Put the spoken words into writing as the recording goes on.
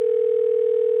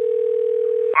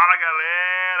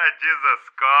galera,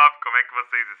 JesusCopy, como é que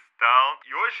vocês estão?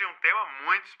 E hoje um tema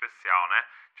muito especial, né?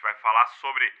 A gente vai falar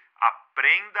sobre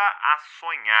Aprenda a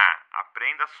Sonhar.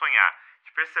 Aprenda a Sonhar. A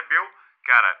gente percebeu,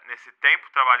 cara, nesse tempo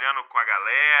trabalhando com a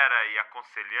galera e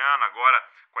aconselhando agora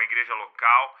com a igreja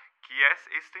local, que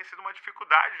isso tem sido uma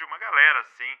dificuldade de uma galera,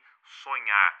 assim,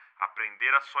 sonhar,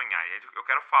 aprender a sonhar. E eu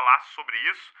quero falar sobre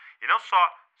isso, e não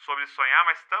só sobre sonhar,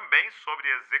 mas também sobre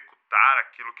executar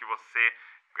aquilo que você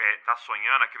está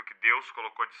sonhando, aquilo que Deus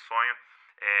colocou de sonho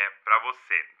para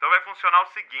você. Então vai funcionar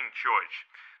o seguinte hoje.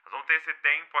 Nós vamos ter esse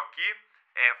tempo aqui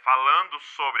falando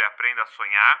sobre Aprenda a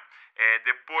Sonhar.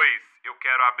 Depois eu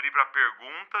quero abrir para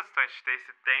perguntas, então a gente tem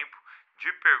esse tempo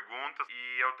de perguntas.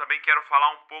 E eu também quero falar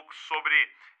um pouco sobre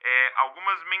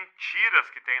algumas mentiras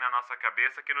que tem na nossa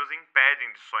cabeça que nos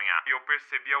impedem de sonhar. E eu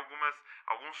percebi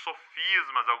alguns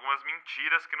sofismas, algumas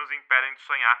mentiras que nos impedem de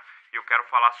sonhar. E eu quero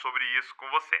falar sobre isso com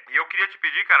você. E eu queria te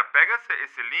pedir, cara, pega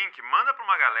esse link, manda para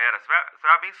uma galera. Você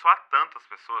vai abençoar tantas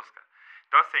pessoas, cara.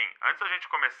 Então assim, antes da gente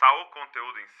começar o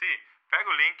conteúdo em si, pega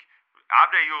o link,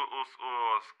 abre aí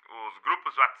os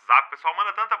grupos do WhatsApp. O pessoal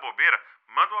manda tanta bobeira,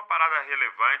 manda uma parada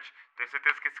relevante. Tenho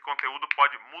certeza que esse conteúdo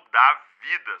pode mudar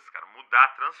vidas, cara. Mudar,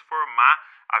 transformar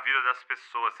a vida das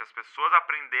pessoas. Se as pessoas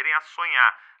aprenderem a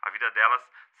sonhar, a vida delas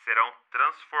serão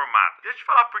transformadas. Deixa eu te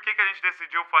falar por que a gente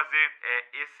decidiu fazer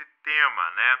esse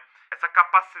tema, né? Essa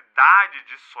capacidade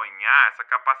de sonhar, essa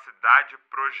capacidade de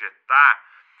projetar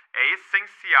é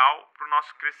essencial para o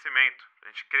nosso crescimento, a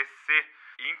gente crescer.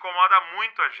 E incomoda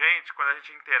muito a gente quando a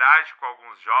gente interage com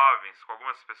alguns jovens, com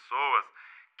algumas pessoas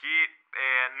que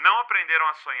não aprenderam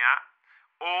a sonhar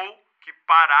ou que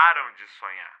pararam de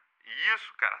sonhar. E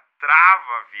isso, cara,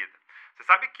 trava a vida. Você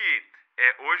sabe que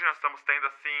hoje nós estamos tendo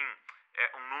assim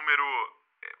um número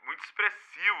muito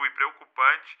expressivo e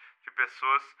preocupante de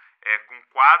pessoas com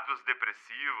quadros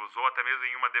depressivos ou até mesmo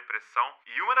em uma depressão.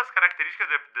 E uma das características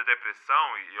da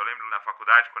depressão, e eu lembro na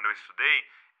faculdade quando eu estudei,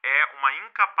 é uma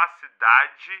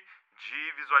incapacidade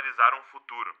de visualizar um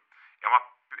futuro.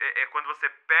 É quando você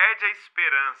perde a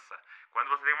esperança, quando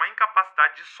você tem uma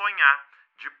incapacidade de sonhar,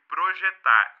 de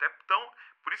projetar.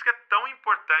 Por isso que é tão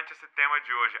importante esse tema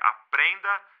de hoje,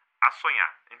 Aprenda a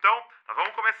Sonhar. Então, nós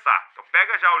vamos começar. Então,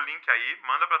 pega já o link aí,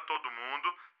 manda para todo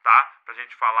mundo, tá? Pra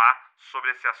gente falar sobre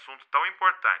esse assunto tão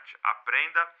importante.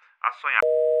 Aprenda a Sonhar.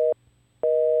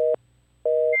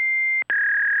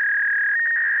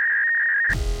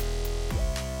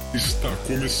 Está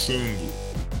começando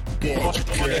o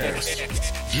podcast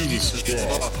JesusCopy,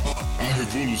 a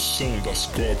revolução das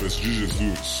cópias de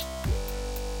Jesus.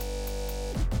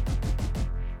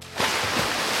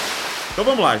 Então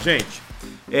vamos lá, gente.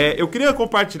 Eu queria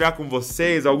compartilhar com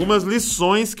vocês algumas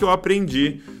lições que eu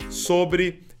aprendi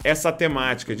sobre essa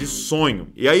temática de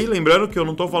sonho. E aí, lembrando que eu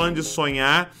não estou falando de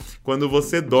sonhar quando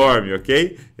você dorme,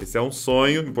 ok? Esse é um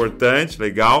sonho importante,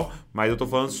 legal, mas eu estou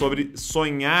falando sobre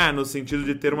sonhar no sentido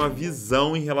de ter uma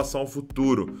visão em relação ao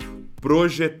futuro,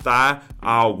 projetar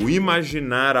algo,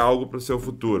 imaginar algo para o seu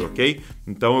futuro, ok?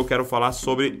 Então eu quero falar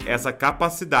sobre essa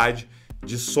capacidade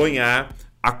de sonhar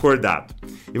acordado.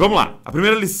 E vamos lá, a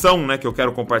primeira lição, que eu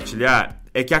quero compartilhar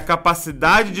é que a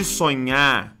capacidade de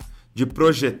sonhar, de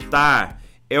projetar,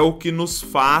 é o que nos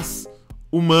faz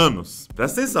humanos.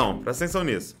 Presta atenção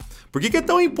nisso. Por que é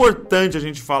tão importante a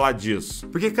gente falar disso?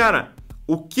 Porque, cara,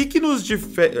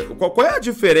 qual é a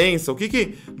diferença? O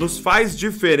que nos faz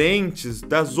diferentes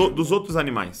dos outros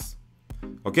animais?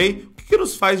 Ok? O que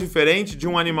nos faz diferente de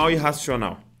um animal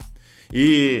irracional?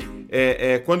 E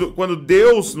quando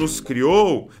Deus nos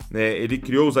criou, Ele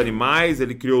criou os animais,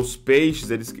 Ele criou os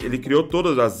peixes, Ele criou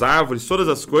todas as árvores, todas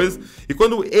as coisas. E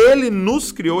quando Ele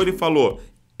nos criou, Ele falou: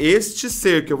 este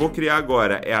ser que eu vou criar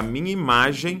agora é a minha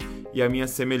imagem e a minha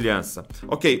semelhança.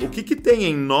 Ok, o que tem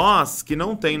em nós que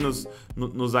não tem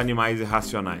nos animais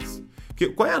irracionais?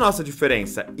 Qual é a nossa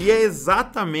diferença? E é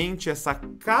exatamente essa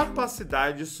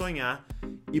capacidade de sonhar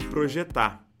e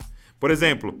projetar. Por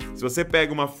exemplo, se você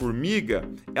pega uma formiga,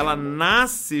 ela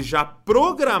nasce já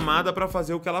programada para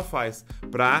fazer o que ela faz,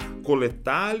 para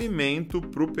coletar alimento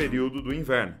para o período do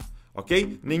inverno,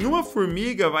 ok? Nenhuma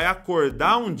formiga vai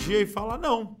acordar um dia e falar: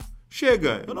 não,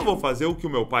 chega, eu não vou fazer o que o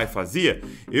meu pai fazia,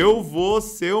 eu vou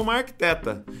ser uma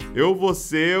arquiteta, eu vou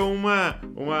ser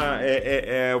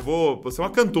vou ser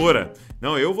uma cantora.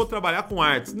 Não, eu vou trabalhar com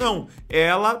artes. Não,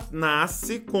 ela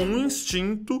nasce com um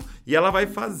instinto e ela vai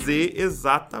fazer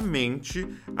exatamente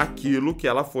aquilo que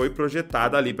ela foi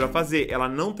projetada ali para fazer. Ela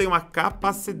não tem uma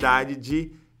capacidade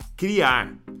de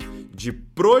criar, de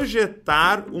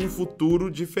projetar um futuro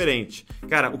diferente.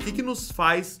 Cara, o que nos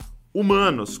faz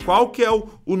humanos? Qual que é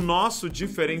o nosso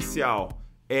diferencial?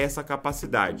 É essa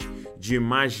capacidade de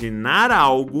imaginar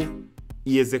algo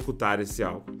e executar esse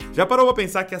algo. Já parou para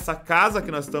pensar que essa casa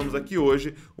que nós estamos aqui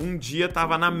hoje, um dia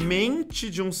estava na mente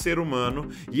de um ser humano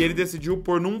e ele decidiu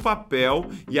pôr num papel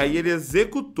e aí ele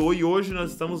executou e hoje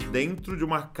nós estamos dentro de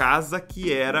uma casa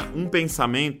que era um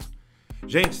pensamento?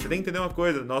 Gente, você tem que entender uma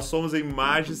coisa, nós somos a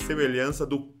imagem e semelhança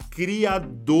do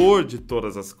Criador de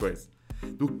todas as coisas.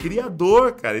 Do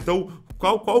Criador, cara. Então,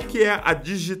 qual que é a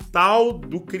digital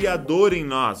do Criador em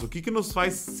nós? O que nos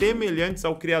faz semelhantes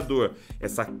ao Criador?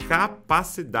 Essa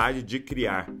capacidade de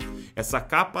criar. Essa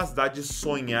capacidade de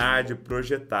sonhar, de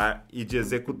projetar e de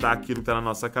executar aquilo que está na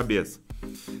nossa cabeça.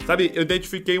 Sabe, eu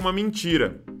identifiquei uma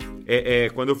mentira.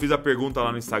 Quando eu fiz a pergunta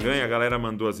lá no Instagram e a galera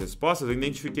mandou as respostas, eu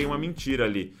identifiquei uma mentira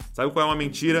ali. Sabe qual é uma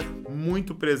mentira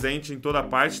muito presente em toda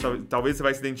parte? Talvez você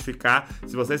vai se identificar.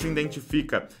 Se você se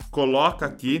identifica, coloca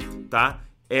aqui, tá?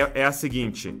 É a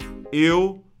seguinte: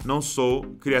 eu não sou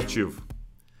criativo.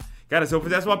 Cara, se eu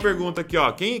fizesse uma pergunta aqui,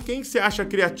 ó, quem se acha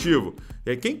criativo?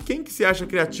 Quem que se acha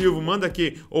criativo, manda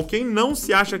aqui. Ou quem não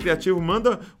se acha criativo,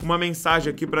 manda uma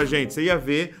mensagem aqui pra gente. Você ia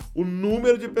ver o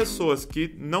número de pessoas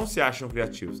que não se acham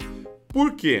criativos.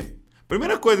 Por quê?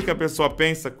 Primeira coisa que a pessoa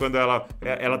pensa quando ela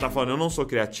tá falando eu não sou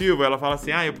criativo, ela fala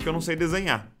assim, é porque eu não sei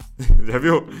desenhar. Já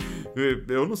viu?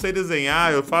 Eu não sei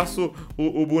desenhar, eu faço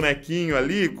o bonequinho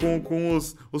ali com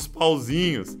os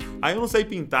pauzinhos. Aí eu não sei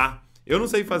pintar. Eu não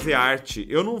sei fazer arte,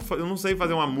 eu não sei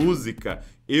fazer uma música,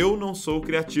 eu não sou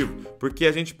criativo. Porque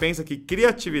a gente pensa que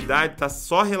criatividade está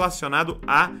só relacionado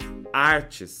a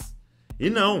artes. E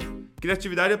não,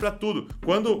 criatividade é para tudo.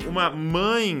 Quando uma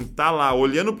mãe tá lá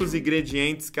olhando para os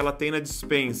ingredientes que ela tem na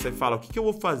despensa e fala, o que eu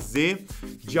vou fazer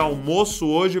de almoço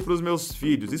hoje para os meus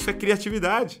filhos? Isso é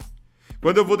criatividade.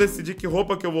 Quando eu vou decidir que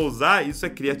roupa que eu vou usar, isso é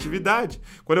criatividade.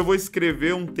 Quando eu vou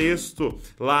escrever um texto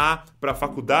lá para a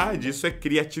faculdade, isso é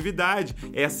criatividade.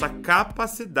 É essa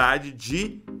capacidade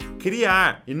de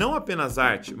criar. E não apenas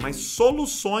arte, mas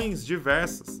soluções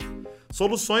diversas.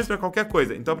 Soluções para qualquer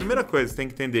coisa. Então a primeira coisa que você tem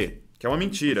que entender, que é uma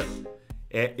mentira,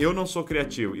 é eu não sou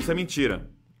criativo. Isso é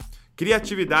mentira.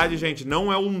 Criatividade, gente,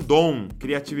 não é um dom.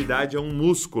 Criatividade é um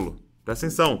músculo. Presta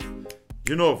atenção.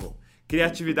 De novo.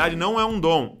 Criatividade não é um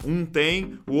dom. Um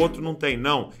tem, o outro não tem.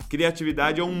 Não.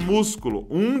 Criatividade é um músculo.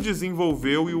 Um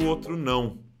desenvolveu e o outro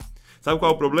não. Sabe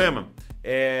qual é o problema?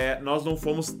 Nós não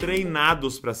fomos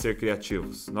treinados para ser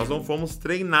criativos. Nós não fomos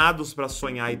treinados para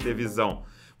sonhar e ter visão.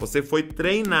 Você foi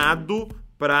treinado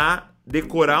para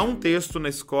decorar um texto na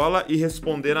escola e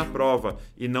responder na prova,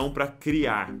 e não para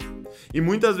criar. E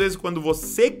muitas vezes quando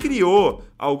você criou,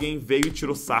 alguém veio e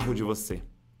tirou sarro de você.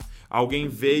 Alguém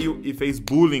veio e fez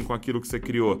bullying com aquilo que você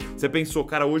criou. Você pensou,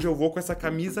 cara, hoje eu vou com essa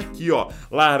camisa aqui, ó.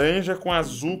 Laranja com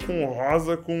azul, com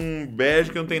rosa, com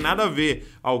bege, que não tem nada a ver.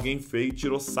 Alguém veio e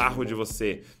tirou sarro de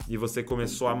você. E você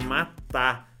começou a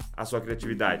matar a sua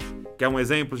criatividade. Quer um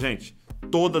exemplo, gente?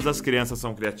 Todas as crianças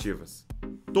são criativas.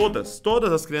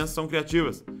 Todas as crianças são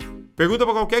criativas. Pergunta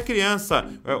pra qualquer criança,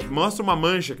 mostra uma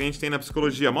mancha que a gente tem na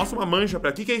psicologia. Mostra uma mancha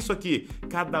pra que é isso aqui?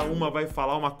 Cada uma vai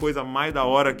falar uma coisa mais da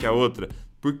hora que a outra.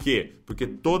 Por quê? Porque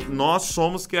nós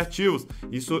somos criativos.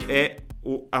 Isso é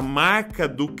a marca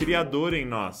do Criador em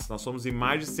nós. Nós somos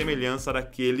imagem e semelhança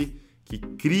daquele que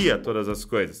cria todas as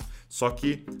coisas. Só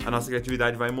que a nossa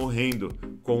criatividade vai morrendo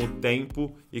com o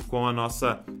tempo e com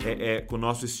com o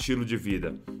nosso estilo de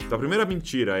vida. Então a primeira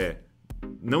mentira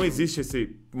não existe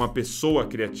uma pessoa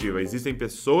criativa. Existem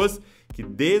pessoas que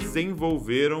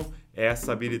desenvolveram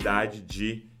essa habilidade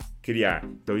de criar.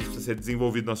 Então isso precisa ser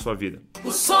desenvolvido na sua vida.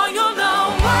 O sonho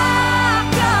não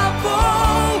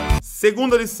acabou.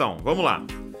 Segunda lição, vamos lá.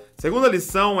 Segunda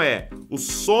lição é: os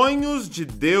sonhos de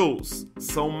Deus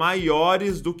são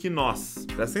maiores do que nós.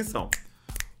 Presta atenção.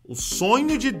 O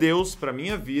sonho de Deus para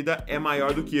minha vida é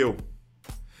maior do que eu.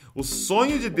 O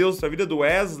sonho de Deus para a vida do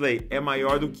Wesley é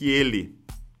maior do que ele.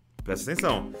 Presta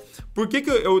atenção. Por que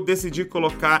eu decidi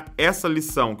colocar essa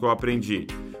lição que eu aprendi?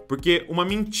 Porque uma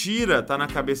mentira está na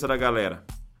cabeça da galera.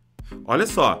 Olha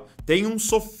só, tem um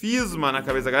sofisma na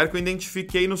cabeça da galera que eu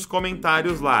identifiquei nos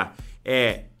comentários lá.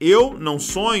 Eu não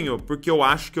sonho porque eu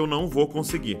acho que eu não vou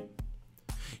conseguir.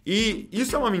 E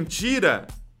isso é uma mentira,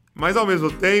 mas ao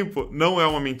mesmo tempo não é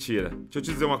uma mentira. Deixa eu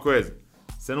te dizer uma coisa.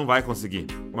 Você não vai conseguir.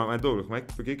 Mas Douglas,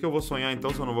 por que eu vou sonhar então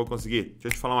se eu não vou conseguir? Deixa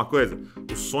eu te falar uma coisa.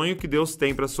 O sonho que Deus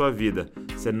tem para sua vida,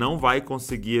 você não vai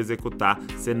conseguir executar.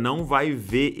 Você não vai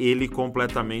ver ele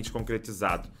completamente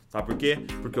concretizado. Sabe por quê?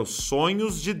 Porque os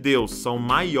sonhos de Deus são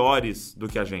maiores do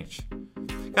que a gente.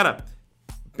 Cara,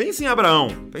 pense em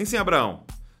Abraão.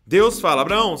 Deus fala,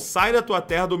 Abraão, sai da tua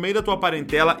terra, do meio da tua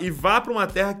parentela e vá para uma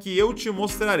terra que eu te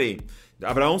mostrarei.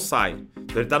 Abraão sai.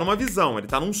 Então ele está numa visão, ele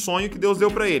está num sonho que Deus deu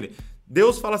para ele.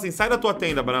 Deus fala assim, sai da tua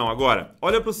tenda, Abraão, agora,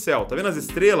 olha pro céu, tá vendo as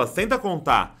estrelas? Tenta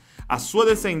contar. A sua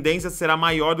descendência será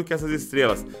maior do que essas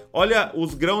estrelas. Olha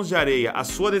os grãos de areia. A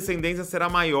sua descendência será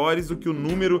maior do que o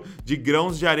número de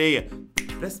grãos de areia.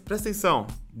 Presta atenção.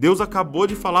 Deus acabou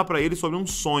de falar para ele sobre um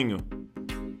sonho.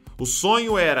 O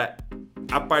sonho era: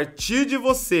 a partir de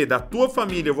você, da tua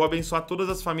família, eu vou abençoar todas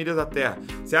as famílias da terra.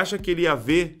 Você acha que ele ia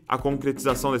ver a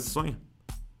concretização desse sonho?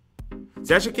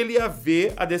 Você acha que ele ia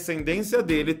ver a descendência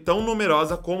dele tão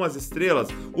numerosa como as estrelas?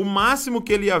 O máximo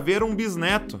que ele ia ver era um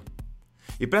bisneto.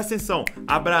 E presta atenção,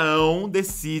 Abraão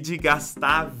decide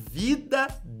gastar a vida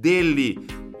dele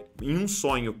em um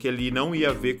sonho que ele não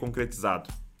ia ver concretizado.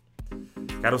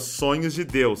 Cara, os sonhos de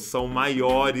Deus são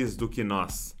maiores do que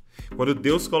nós. Quando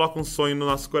Deus coloca um sonho no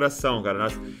nosso coração, cara,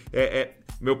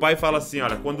 meu pai fala assim,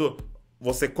 olha, quando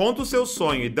você conta o seu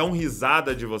sonho e dão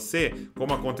risada de você,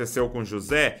 como aconteceu com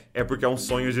José, é porque é um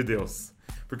sonho de Deus.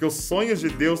 Porque os sonhos de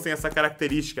Deus têm essa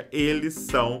característica, eles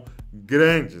são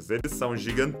grandes, eles são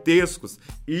gigantescos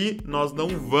e nós não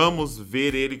vamos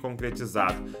ver ele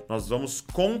concretizado, nós vamos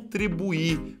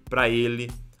contribuir para ele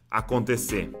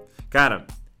acontecer. Cara,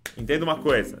 entenda uma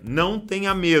coisa, não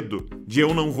tenha medo de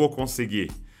eu não vou conseguir.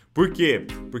 Por quê?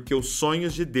 Porque os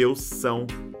sonhos de Deus são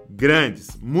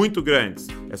grandes, muito grandes.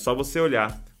 É só você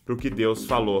olhar para o que Deus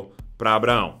falou para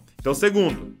Abraão. Então,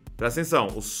 segundo, presta atenção,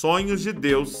 os sonhos de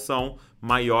Deus são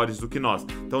maiores do que nós.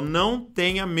 Então, não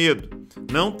tenha medo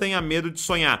de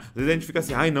sonhar. Às vezes a gente fica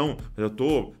assim, ai não, eu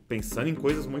tô pensando em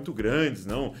coisas muito grandes,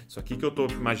 não, isso aqui que eu tô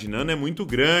imaginando é muito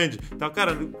grande. Então,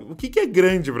 cara, o que é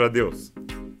grande para Deus?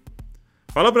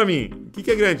 Fala pra mim, o que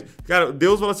é grande? Cara,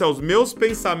 Deus fala assim, ó, os meus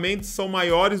pensamentos são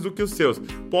maiores do que os seus.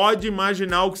 Pode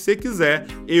imaginar o que você quiser,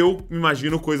 eu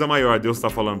imagino coisa maior, Deus tá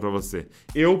falando pra você.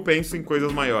 Eu penso em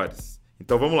coisas maiores.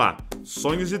 Então vamos lá,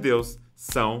 sonhos de Deus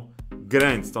são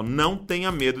grandes, então não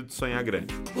tenha medo de sonhar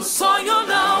grande. O sonho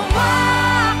não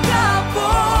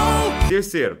acabou.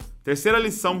 Terceira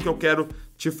lição que eu quero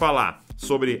te falar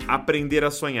sobre aprender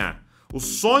a sonhar. Os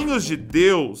sonhos de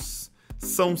Deus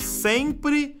são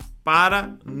sempre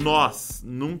para nós,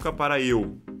 nunca para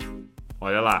eu.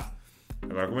 Olha lá,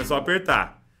 agora começou a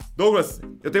apertar. Douglas,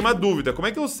 eu tenho uma dúvida, como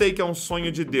é que eu sei que é um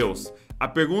sonho de Deus? A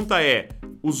pergunta é,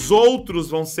 os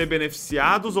outros vão ser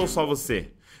beneficiados ou só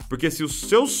você? Porque se o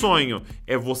seu sonho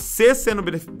é você sendo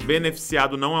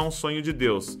beneficiado, não é um sonho de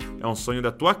Deus, é um sonho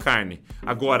da tua carne.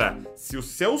 Agora, se o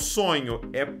seu sonho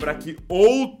é para que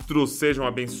outros sejam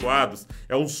abençoados,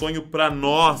 é um sonho para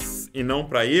nós e não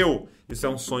para eu, isso é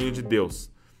um sonho de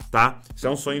Deus. Tá? Isso é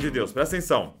um sonho de Deus. Presta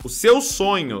atenção. O seu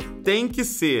sonho tem que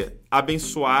ser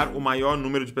abençoar o maior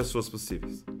número de pessoas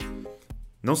possíveis.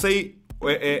 Não sei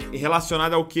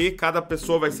relacionado ao que cada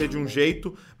pessoa vai ser de um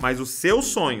jeito, mas o seu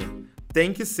sonho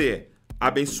tem que ser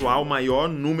abençoar o maior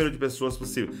número de pessoas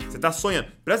possível. Você está sonhando.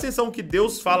 Presta atenção no que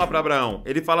Deus fala para Abraão.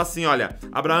 Ele fala assim, olha,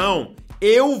 Abraão,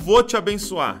 eu vou te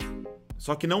abençoar.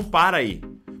 Só que não para aí.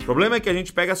 O problema é que a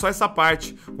gente pega só essa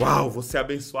parte. Uau, você é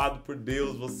abençoado por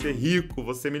Deus, você é rico,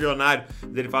 você é milionário.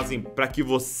 Mas ele fala assim, para que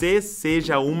você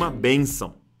seja uma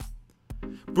bênção.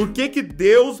 Por que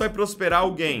Deus vai prosperar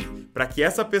alguém? Para que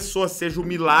essa pessoa seja um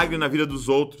milagre na vida dos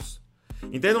outros.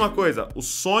 Entenda uma coisa, os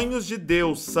sonhos de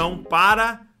Deus são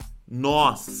para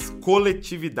nós,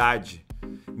 coletividade.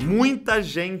 Muita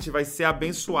gente vai ser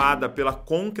abençoada pela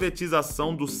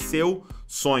concretização do seu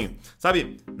sonho.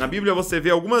 Sabe, na Bíblia você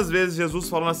vê algumas vezes Jesus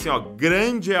falando assim, ó,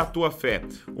 grande é a tua fé.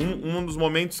 Um dos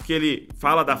momentos que ele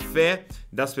fala da fé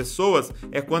das pessoas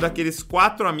é quando aqueles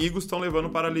 4 amigos estão levando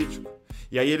o paralítico.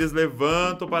 E aí eles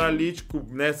levantam o paralítico,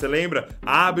 né? Você lembra?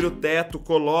 Abre o teto,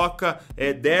 coloca,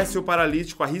 desce o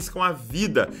paralítico, arriscam a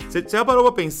vida. Você já parou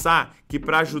pra pensar que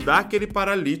para ajudar aquele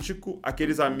paralítico,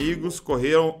 aqueles amigos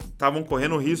estavam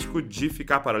correndo o risco de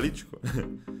ficar paralítico?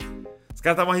 Os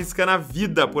caras estavam arriscando a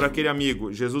vida por aquele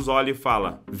amigo. Jesus olha e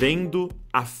fala, vendo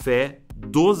a fé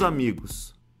dos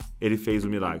amigos, ele fez o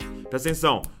milagre. Presta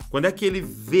atenção, quando é que ele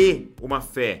vê uma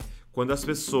fé? Quando as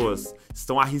pessoas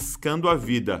estão arriscando a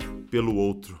vida pelo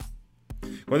outro.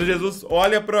 Quando Jesus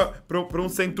olha para um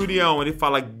centurião, ele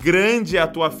fala, grande é a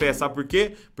tua fé. Sabe por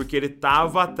quê? Porque ele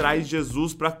estava atrás de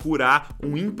Jesus para curar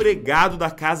um empregado da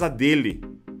casa dele.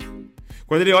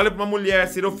 Quando ele olha para uma mulher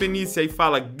sirofenícia e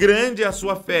fala, grande é a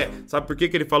sua fé. Sabe por que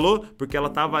ele falou? Porque ela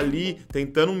estava ali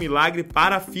tentando um milagre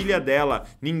para a filha dela.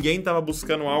 Ninguém estava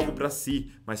buscando algo para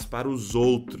si, mas para os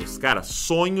outros. Cara,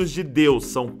 sonhos de Deus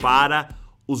são para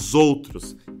os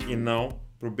outros e não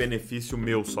para o benefício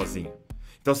meu sozinho.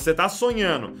 Então, se você está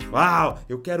sonhando, uau,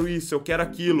 eu quero isso, eu quero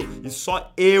aquilo, e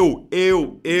só eu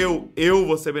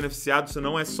vou ser beneficiado, isso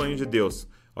não é sonho de Deus,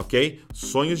 ok?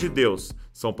 Sonhos de Deus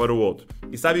são para o outro.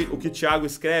 E sabe o que Tiago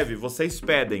escreve? Vocês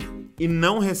pedem e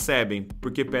não recebem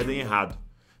porque pedem errado.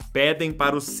 Pedem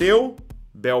para o seu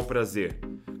bel prazer.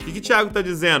 que Tiago está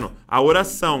dizendo? A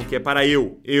oração, que é para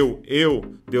eu,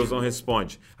 Deus não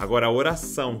responde. Agora, a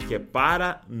oração, que é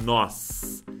para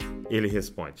nós, ele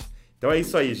responde. Então é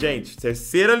isso aí, gente.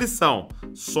 Terceira lição.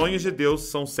 Sonhos de Deus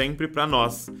são sempre para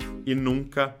nós e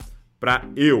nunca para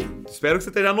eu. Espero que você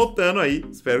esteja anotando aí,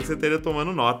 espero que você esteja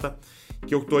tomando nota,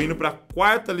 que eu estou indo para a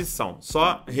quarta lição.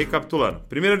 Só recapitulando.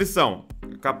 Primeira lição,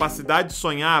 capacidade de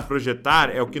sonhar,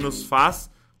 projetar é o que nos faz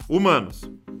humanos.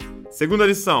 Segunda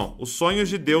lição, os sonhos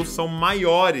de Deus são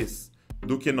maiores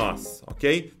do que nós,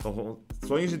 ok? Então,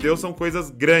 sonhos de Deus são coisas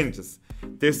grandes.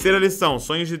 Terceira lição,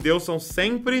 sonhos de Deus são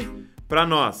sempre para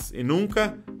nós e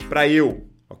nunca para eu,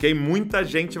 ok? Muita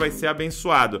gente vai ser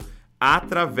abençoado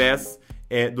através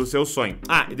do seu sonho.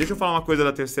 E deixa eu falar uma coisa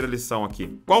da terceira lição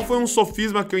aqui. Qual foi um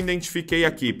sofisma que eu identifiquei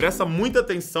aqui? Presta muita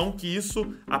atenção que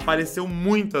isso apareceu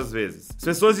muitas vezes. As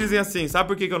pessoas dizem assim, sabe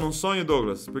por que eu não sonho,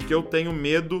 Douglas? Porque eu tenho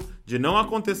medo de não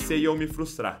acontecer e eu me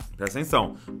frustrar. Presta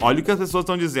atenção. Olha o que as pessoas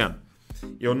estão dizendo.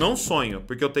 Eu não sonho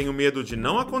porque eu tenho medo de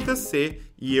não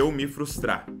acontecer e eu me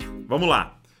frustrar. Vamos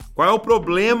lá. Qual é o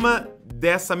problema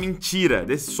dessa mentira,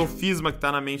 desse sofisma que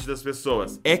está na mente das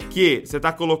pessoas? É que você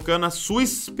está colocando a sua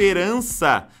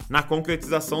esperança na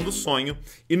concretização do sonho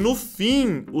e no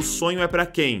fim o sonho é para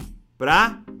quem?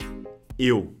 Para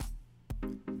eu.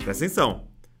 Presta atenção.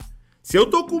 Se eu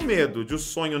tô com medo de o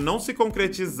sonho não se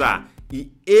concretizar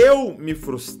e eu me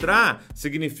frustrar,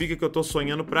 significa que eu tô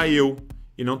sonhando para eu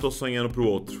e não tô sonhando para o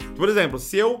outro. Por exemplo,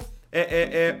 se eu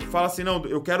fala assim, não,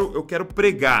 eu quero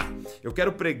pregar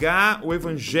o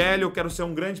evangelho, eu quero ser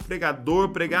um grande pregador,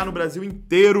 pregar no Brasil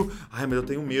inteiro. Mas eu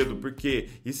tenho medo, porque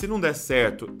e se não der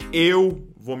certo, eu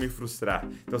vou me frustrar.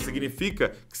 Então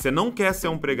significa que você não quer ser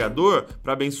um pregador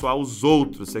para abençoar os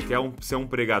outros, você quer ser um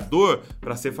pregador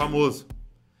para ser famoso,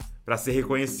 para ser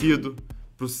reconhecido,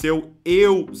 para o seu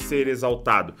eu ser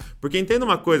exaltado. Porque entenda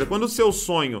uma coisa, quando o seu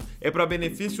sonho é para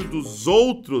benefício dos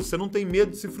outros, você não tem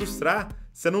medo de se frustrar,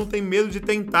 você não tem medo de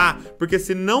tentar, porque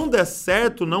se não der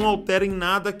certo, não altera em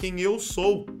nada quem eu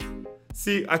sou.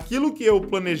 Se aquilo que eu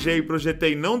planejei e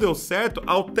projetei não deu certo,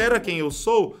 altera quem eu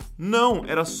sou? Não,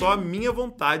 era só a minha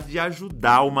vontade de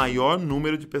ajudar o maior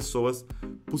número de pessoas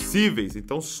possíveis.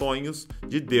 Então, sonhos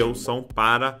de Deus são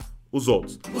para os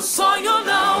outros. O sonho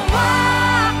não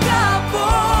acabou.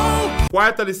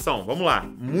 Quarta lição, vamos lá,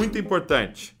 muito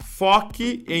importante.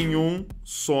 Foque em um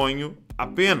sonho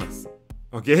apenas,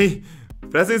 ok?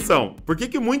 Presta atenção, por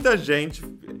que muita gente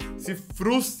se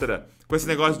frustra com esse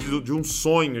negócio de um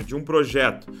sonho, de um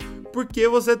projeto? Porque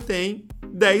você tem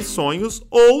 10 sonhos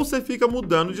ou você fica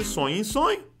mudando de sonho em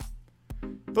sonho.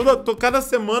 Cada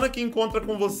semana que encontra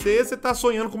com você, você está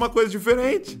sonhando com uma coisa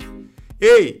diferente.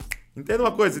 Ei, entenda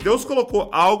uma coisa, se Deus colocou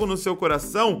algo no seu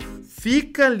coração,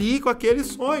 fica ali com aquele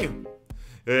sonho.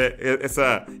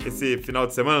 Esse final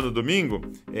de semana, no domingo,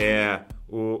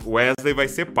 o Wesley vai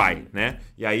ser pai, né?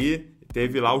 E aí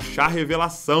teve lá o chá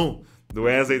revelação do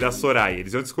Wesley e da Soraya.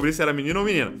 Eles iam descobrir se era menino ou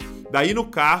menina. Daí no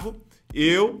carro,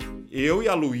 eu e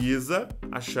a Luísa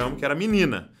achamos que era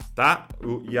menina, tá?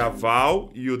 E a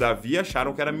Val e o Davi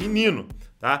acharam que era menino,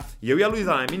 tá? E eu e a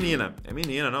Luísa, é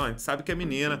menina, não, a gente sabe que é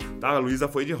menina, tá? A Luísa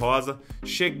foi de rosa.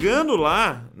 Chegando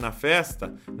lá na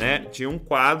festa, né, tinha um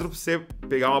quadro pra você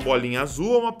pegar uma bolinha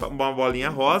azul ou uma bolinha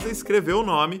rosa e escrever o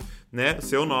nome, né,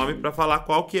 seu nome, pra falar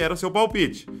qual que era o seu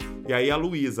palpite. E aí a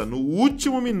Luísa, no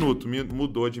último minuto,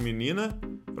 mudou de menina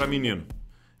pra menino.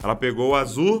 Ela pegou o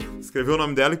azul, escreveu o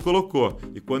nome dela e colocou.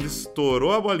 E quando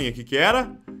estourou a bolinha, o que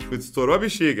era? Quando estourou a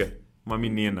bexiga, uma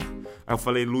menina. Aí eu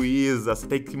falei, Luísa, você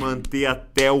tem que manter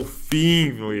até o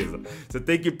fim, Luísa. Você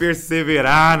tem que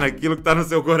perseverar naquilo que tá no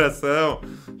seu coração.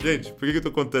 Gente, por que eu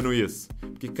tô contando isso?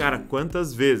 Porque, cara,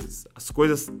 quantas vezes as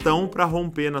coisas estão pra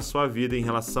romper na sua vida em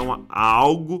relação a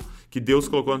algo que Deus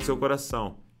colocou no seu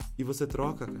coração. E você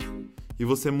troca, cara. E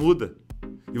você muda.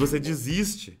 E você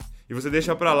desiste. E você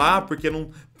deixa pra lá porque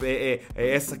não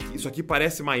isso aqui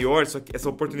parece maior, essa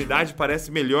oportunidade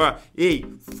parece melhor. Ei,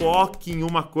 foque em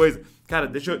uma coisa. Cara,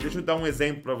 deixa eu dar um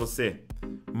exemplo pra você.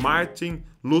 Martin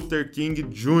Luther King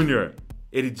Jr.,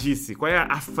 ele disse, qual é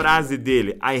a frase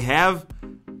dele? I have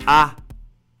a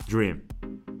dream.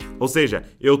 Ou seja,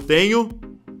 eu tenho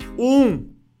um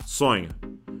sonho.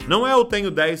 Não é eu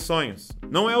tenho 10 sonhos.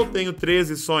 Não é eu tenho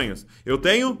 13 sonhos. Eu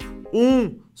tenho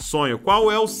um sonho.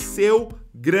 Qual é o seu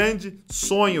grande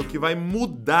sonho que vai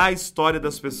mudar a história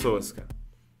das pessoas, cara?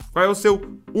 Qual é o seu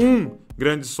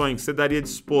grande sonho que você daria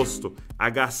disposto a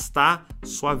gastar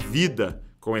sua vida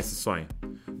com esse sonho?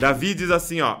 Davi diz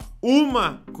assim, ó,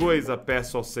 uma coisa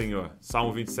peço ao Senhor,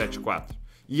 Salmo 27:4,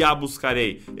 e a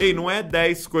buscarei. Ei, não é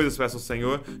 10 coisas peço ao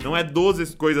Senhor, não é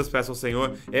 12 coisas peço ao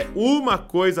Senhor, é uma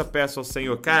coisa peço ao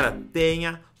Senhor. Cara,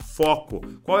 tenha foco.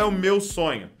 Qual é o meu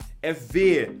sonho? É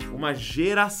ver uma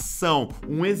geração,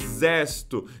 um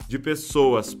exército de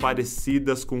pessoas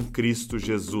parecidas com Cristo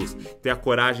Jesus, que tem a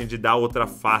coragem de dar outra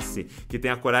face, que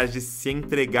tem a coragem de se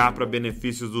entregar para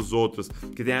benefícios dos outros,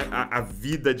 que tem a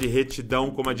vida de retidão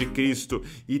como a de Cristo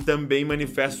e também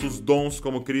manifesta os dons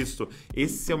como Cristo.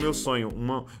 Esse é o meu sonho,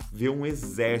 ver um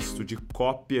exército de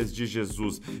cópias de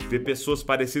Jesus, ver pessoas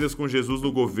parecidas com Jesus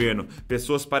no governo,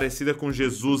 pessoas parecidas com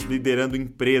Jesus liderando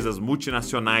empresas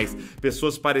multinacionais,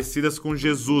 pessoas parecidas com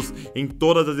Jesus em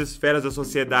todas as esferas da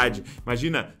sociedade.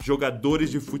 Imagina, jogadores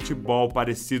de futebol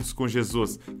parecidos com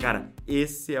Jesus. Cara,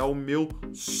 esse é o meu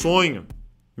sonho.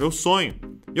 Meu sonho.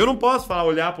 Eu não posso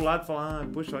olhar pro lado e falar,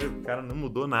 poxa, olha, o cara não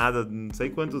mudou nada, não sei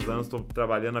quantos anos estou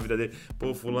trabalhando na vida dele.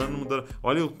 Pô, fulano não mudou.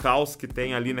 Olha o caos que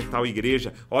tem ali na tal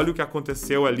igreja, olha o que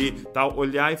aconteceu ali, tal.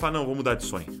 Olhar e falar, não, vou mudar de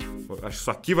sonho. Acho que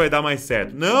isso aqui vai dar mais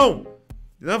certo. Não!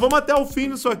 Nós vamos até o fim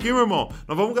disso aqui, meu irmão.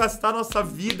 Nós vamos gastar nossa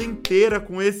vida inteira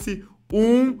com esse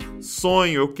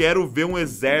sonho. Eu quero ver um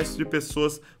exército de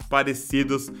pessoas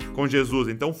parecidas com Jesus.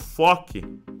 Então foque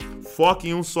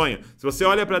em um sonho. Se você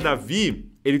olha para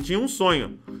Davi, ele tinha um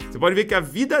sonho. Você pode ver que a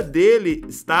vida dele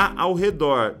está ao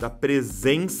redor da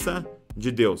presença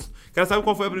de Deus. Cara, sabe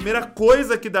qual foi a primeira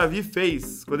coisa que Davi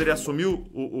fez quando ele assumiu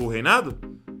o reinado?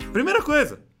 Primeira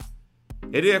coisa.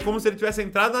 Ele é como se ele tivesse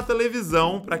entrado na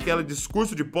televisão para aquele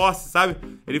discurso de posse, sabe?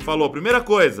 Ele falou, primeira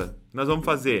coisa que nós vamos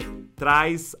fazer,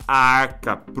 traz a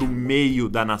arca para o meio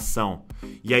da nação.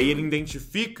 E aí ele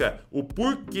identifica o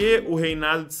porquê o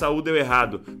reinado de Saul deu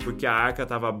errado. Porque a arca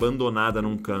estava abandonada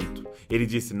num canto. Ele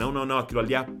disse, não, aquilo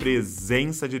ali é a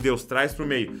presença de Deus, traz para o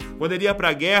meio. Quando ele ia para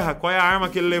a guerra, qual é a arma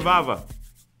que ele levava?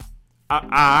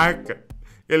 A arca.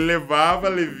 Ele levava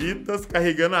levitas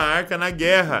carregando a arca na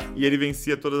guerra e ele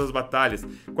vencia todas as batalhas.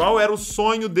 Qual era o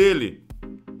sonho dele?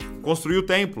 Construir o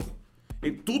templo.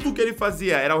 E tudo o que ele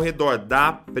fazia era ao redor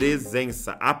da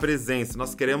presença. A presença.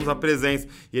 Nós queremos a presença.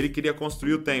 E ele queria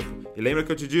construir o templo. E lembra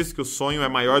que eu te disse que o sonho é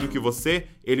maior do que você?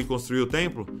 Ele construiu o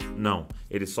templo? Não.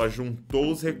 Ele só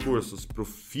juntou os recursos para o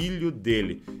filho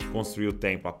dele construir o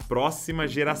templo. A próxima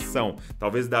geração.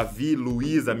 Talvez Davi,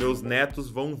 Luísa, meus netos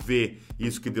vão ver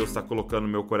isso que Deus está colocando no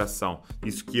meu coração.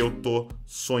 Isso que eu estou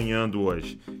sonhando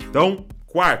hoje. Então,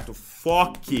 quarto,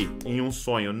 foque em um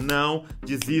sonho. Não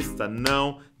desista,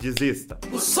 não desista.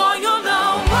 O sonho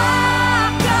não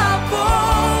acabou.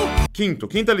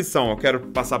 Quinta lição eu quero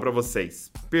passar para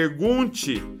vocês.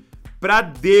 Pergunte para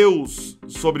Deus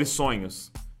sobre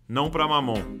sonhos, não para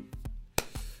Mamon.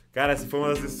 Cara, essa foi uma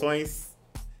das lições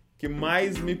que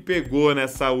mais me pegou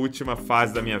nessa última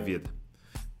fase da minha vida.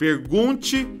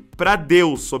 Pergunte para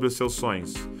Deus sobre os seus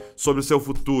sonhos, sobre o seu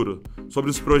futuro, sobre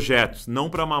os projetos, não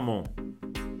para Mamon.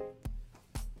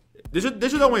 Deixa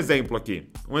eu dar um exemplo aqui.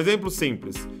 Um exemplo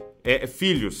simples.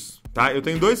 Filhos, tá? Eu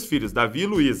tenho 2 filhos, Davi e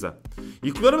Luísa.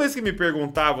 E toda vez que me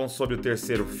perguntavam sobre o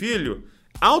terceiro filho,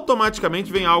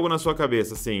 automaticamente vem algo na sua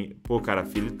cabeça, assim, pô, cara,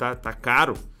 filho tá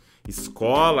caro.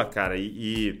 Escola, cara,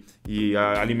 e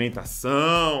a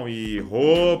alimentação, e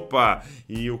roupa,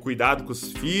 e o cuidado com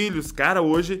os filhos. Cara,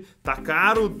 hoje tá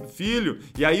caro, filho.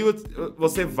 E aí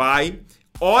você vai...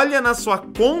 Olha na sua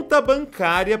conta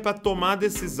bancária para tomar a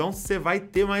decisão se você vai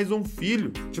ter mais um filho.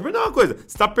 Deixa eu perguntar uma coisa. Você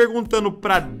está perguntando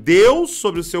para Deus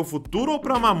sobre o seu futuro ou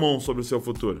para Mamon sobre o seu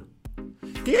futuro?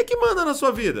 Quem é que manda na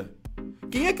sua vida?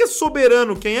 Quem é que é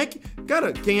soberano? Quem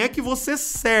é que você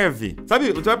serve?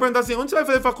 Sabe, você vai perguntar assim, onde você vai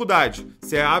fazer faculdade?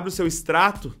 Você abre o seu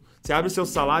extrato, você abre o seu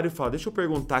salário e fala, deixa eu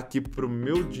perguntar aqui pro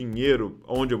meu dinheiro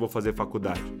onde eu vou fazer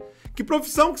faculdade. Que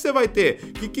profissão que você vai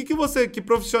ter? Que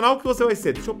profissional que você vai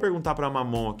ser? Deixa eu perguntar pra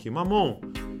Mamon aqui. Mamon,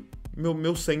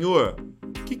 meu senhor,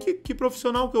 que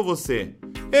profissional que eu vou ser?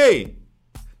 Ei,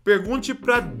 pergunte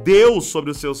pra Deus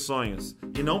sobre os seus sonhos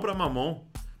e não pra Mamon.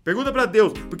 Pergunta pra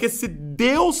Deus, porque se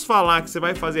Deus falar que você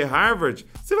vai fazer Harvard,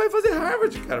 você vai fazer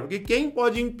Harvard, cara, porque quem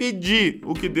pode impedir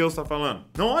o que Deus tá falando?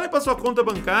 Não olha pra sua conta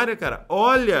bancária, cara,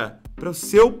 olha para o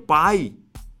seu pai.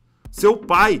 Seu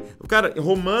pai. Cara,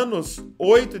 Romanos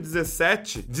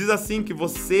 8,17 diz assim que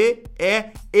você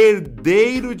é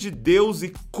herdeiro de Deus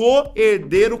e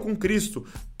co-herdeiro com Cristo.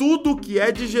 Tudo que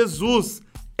é de Jesus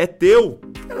é teu.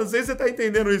 Eu não sei se você tá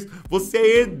entendendo isso. Você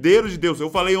é herdeiro de Deus. Eu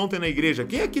falei ontem na igreja,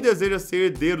 quem aqui deseja ser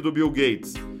herdeiro do Bill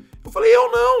Gates? Eu falei, eu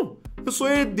não. Eu sou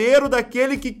herdeiro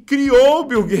daquele que criou o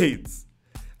Bill Gates.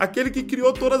 Aquele que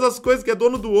criou todas as coisas, que é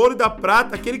dono do ouro e da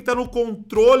prata, aquele que está no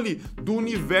controle do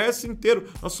universo inteiro.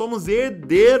 Nós somos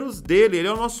herdeiros dele, ele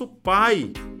é o nosso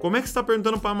pai. Como é que você está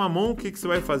perguntando para Mamon o que você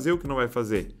vai fazer, o que não vai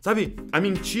fazer? Sabe, a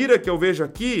mentira que eu vejo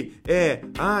aqui é,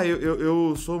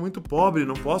 eu sou muito pobre,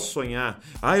 não posso sonhar.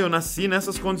 Eu nasci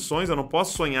nessas condições, eu não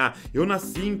posso sonhar. Eu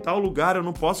nasci em tal lugar, eu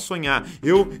não posso sonhar.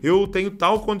 Eu tenho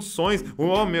tal condições,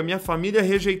 minha família é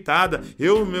rejeitada,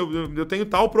 eu tenho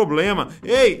tal problema.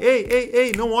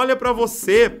 Ei, não olha para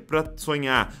você para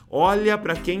sonhar. Olha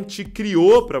para quem te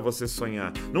criou para você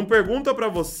sonhar. Não pergunta para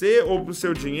você ou pro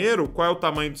seu dinheiro qual é o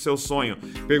tamanho do seu sonho.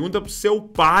 Pergunta pro seu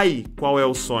pai qual é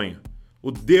o sonho.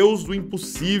 O Deus do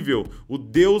impossível, o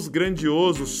Deus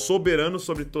grandioso, soberano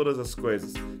sobre todas as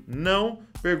coisas. Não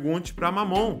pergunte para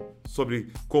Mamon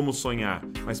sobre como sonhar,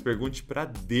 mas pergunte para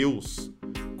Deus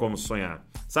como sonhar.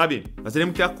 Sabe, nós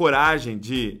teremos que ter a coragem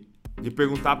de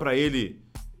perguntar para ele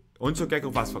onde o Senhor quer que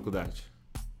eu faça faculdade.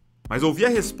 Mas ouvir a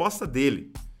resposta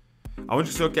dele. Aonde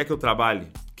o Senhor quer que eu trabalhe?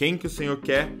 Quem que o Senhor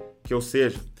quer que eu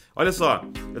seja? Olha só,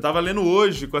 eu tava lendo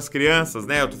hoje com as crianças,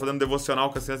 né? Eu tô fazendo devocional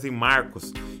com as crianças em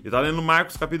Marcos. Eu tava lendo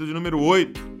Marcos capítulo de número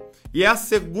 8. E é a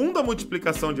segunda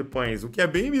multiplicação de pães, o que é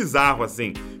bem bizarro,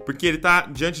 assim. Porque ele tá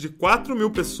diante de 4.000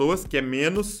 pessoas, que é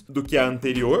menos do que a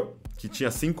anterior, que tinha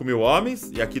 5.000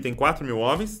 homens, e aqui tem 4.000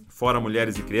 homens, fora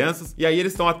mulheres e crianças. E aí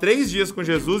eles estão há 3 dias com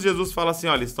Jesus, Jesus fala assim,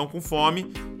 olha, eles estão com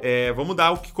fome, vamos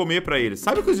dar o que comer pra eles.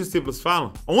 Sabe o que os discípulos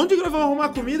falam? Onde que nós vamos arrumar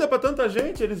comida pra tanta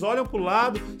gente? Eles olham pro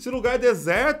lado, esse lugar é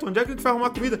deserto, onde é que a gente vai arrumar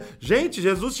comida? Gente,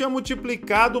 Jesus tinha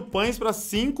multiplicado pães para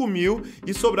 5.000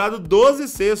 e sobrado 12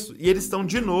 cestos. E eles estão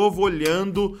de novo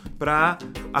olhando pra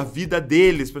a vida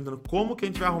deles, perguntando, como que a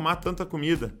gente vai arrumar tanta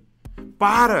comida?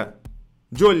 Para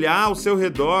de olhar ao seu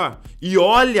redor e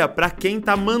olha para quem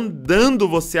está mandando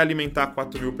você alimentar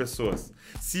 4.000 pessoas.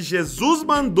 Se Jesus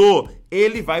mandou,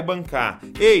 ele vai bancar.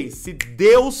 Ei, se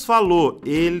Deus falou,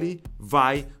 ele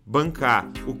vai bancar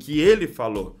o que ele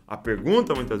falou. A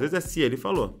pergunta muitas vezes é se ele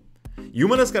falou. E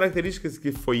uma das características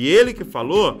que foi ele que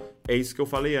falou é isso que eu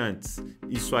falei antes.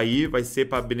 Isso aí vai ser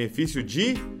para benefício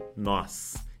de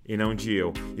nós e não de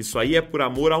eu. Isso aí é por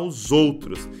amor aos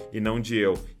outros e não de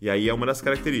eu. E aí é uma das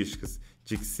características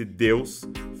de que se Deus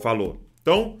falou.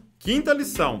 Então, quinta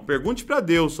lição, pergunte para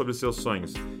Deus sobre os seus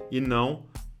sonhos e não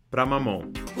para Mamon.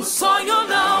 O sonho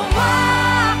não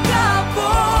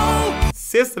acabou.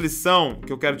 Sexta lição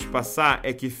que eu quero te passar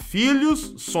é que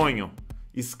filhos sonham,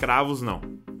 escravos não.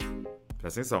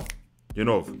 Presta atenção. De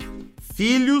novo.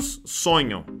 Filhos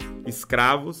sonham,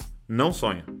 escravos não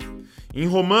sonham. Em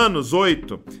Romanos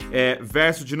 8,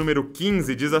 verso de número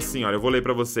 15, diz assim, olha, eu vou ler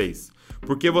para vocês.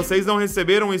 Porque vocês não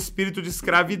receberam um espírito de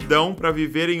escravidão para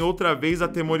viverem outra vez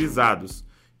atemorizados.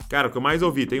 Cara, o que eu mais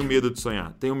ouvi, tenho medo de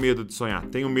sonhar, tenho medo de sonhar,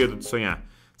 tenho medo de sonhar.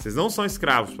 Vocês não são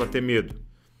escravos para ter medo.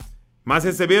 Mas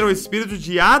receberam o espírito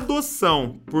de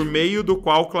adoção, por meio do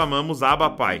qual clamamos Abba,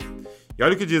 Pai. E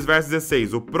olha o que diz, verso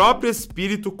 16. O próprio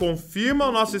Espírito confirma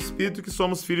ao nosso espírito que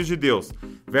somos filhos de Deus.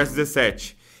 Verso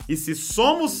 17. E se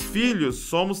somos filhos,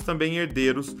 somos também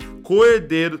herdeiros,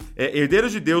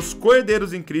 herdeiros de Deus,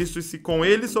 co-herdeiros em Cristo, e se com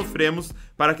Ele sofremos,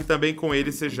 para que também com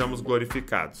Ele sejamos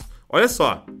glorificados. Olha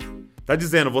só, está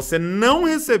dizendo, você não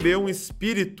recebeu um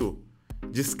espírito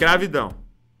de escravidão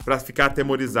para ficar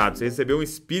atemorizado. Você recebeu um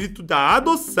espírito da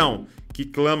adoção, que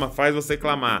clama, faz você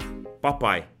clamar,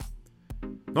 papai.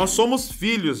 Nós somos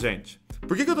filhos, gente.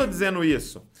 Por que eu estou dizendo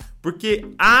isso? Porque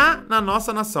há na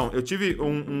nossa nação, eu tive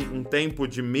um tempo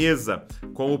de mesa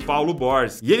com o Paulo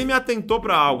Borges, e ele me atentou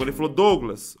para algo, ele falou,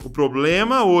 Douglas, o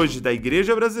problema hoje da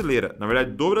igreja brasileira, na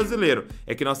verdade do brasileiro,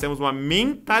 é que nós temos uma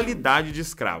mentalidade de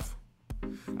escravo.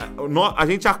 A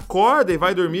gente acorda e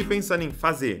vai dormir pensando em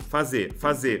fazer,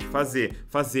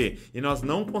 e nós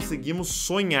não conseguimos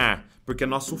sonhar, porque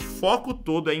nosso foco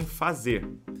todo é em fazer.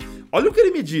 Olha o que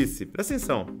ele me disse, presta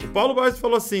atenção, o Paulo Borges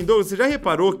falou assim, Douglas, você já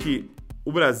reparou que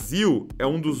o Brasil é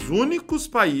um dos únicos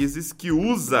países que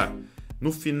usa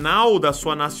no final da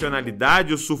sua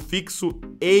nacionalidade o sufixo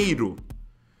eiro.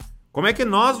 Como é que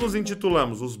nós nos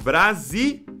intitulamos? Os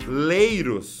brasileiros.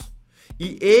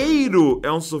 E eiro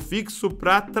é um sufixo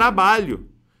para trabalho.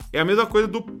 É a mesma coisa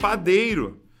do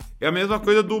padeiro. É a mesma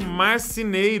coisa do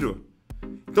marceneiro.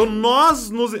 Então nós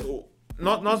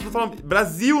falamos,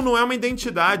 Brasil não é uma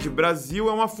identidade, Brasil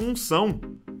é uma função.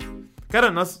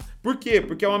 Cara, por quê?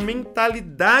 Porque é uma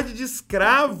mentalidade de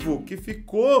escravo que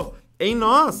ficou em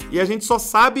nós. E a gente só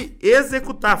sabe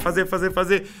executar,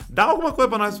 fazer. Dá alguma coisa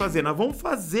para nós fazer. Nós vamos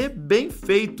fazer bem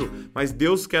feito. Mas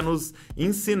Deus quer nos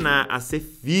ensinar a ser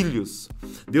filhos.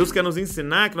 Deus quer nos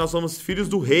ensinar que nós somos filhos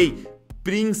do rei,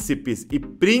 príncipes. E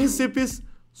príncipes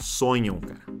sonham,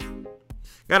 cara.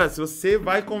 Cara, se você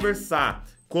vai conversar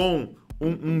com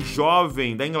um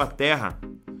jovem da Inglaterra,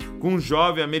 com um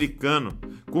jovem americano,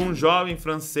 com um jovem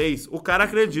francês, o cara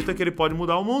acredita que ele pode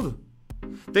mudar o mundo.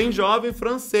 Tem jovem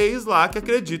francês lá que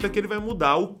acredita que ele vai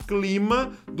mudar o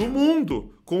clima do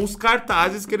mundo com os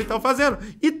cartazes que ele está fazendo.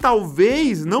 E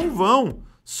talvez não vão,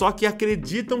 só que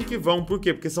acreditam que vão. Por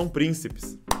quê? Porque são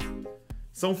príncipes.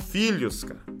 São filhos,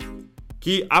 cara,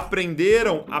 que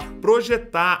aprenderam a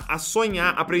projetar, a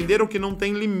sonhar, aprenderam que não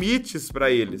tem limites para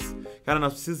eles. Cara,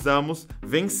 nós precisamos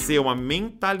vencer uma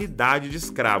mentalidade de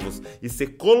escravos e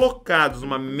ser colocados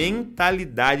numa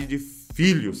mentalidade de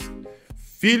filhos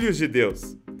de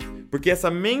Deus. Porque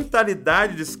essa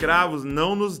mentalidade de escravos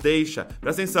não nos deixa.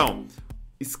 Presta atenção,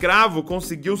 escravo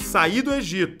conseguiu sair do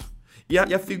Egito. E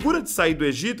a figura de sair do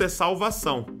Egito é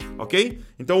salvação, ok?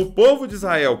 Então o povo de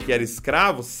Israel, que era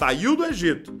escravo, saiu do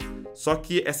Egito. Só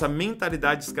que essa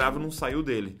mentalidade de escravo não saiu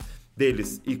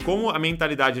deles. E como a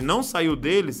mentalidade não saiu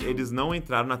deles, eles não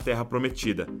entraram na terra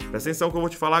prometida. Presta atenção que eu vou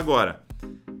te falar agora.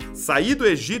 Sair do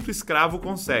Egito, o escravo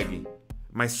consegue.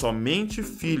 Mas somente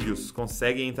filhos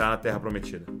conseguem entrar na terra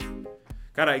prometida.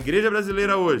 Cara, a igreja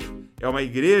brasileira hoje é uma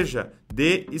igreja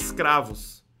de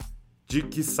escravos. De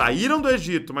que saíram do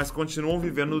Egito, mas continuam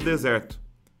vivendo no deserto.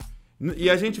 E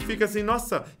a gente fica assim,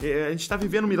 nossa, a gente está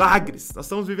vivendo milagres. Nós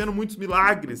estamos vivendo muitos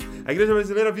milagres. A igreja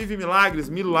brasileira vive milagres.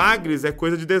 Milagres é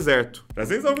coisa de deserto.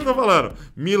 Presta atenção no que eu estou falando.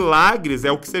 Milagres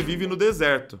é o que você vive no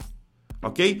deserto.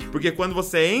 Ok? Porque quando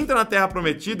você entra na terra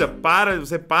prometida,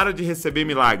 você para de receber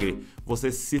milagre.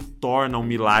 Você se torna um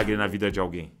milagre na vida de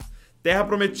alguém. Terra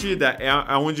prometida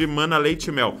é onde mana leite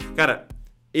e mel. Cara,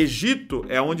 Egito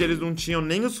é onde eles não tinham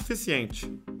nem o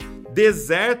suficiente.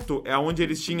 Deserto é onde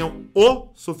eles tinham o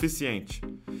suficiente.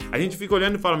 A gente fica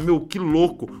olhando e fala, meu, que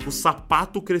louco, o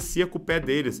sapato crescia com o pé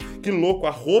deles. Que louco,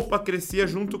 a roupa crescia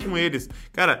junto com eles.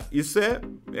 Cara, isso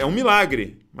é um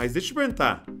milagre. Mas deixa eu te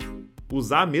perguntar,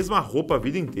 usar a mesma roupa a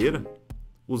vida inteira?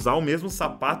 Usar o mesmo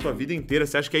sapato a vida inteira?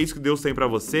 Você acha que é isso que Deus tem pra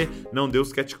você? Não,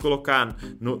 Deus quer te colocar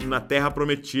na terra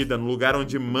prometida, no lugar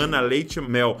onde mana leite e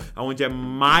mel, onde é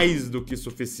mais do que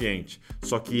suficiente.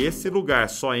 Só que esse lugar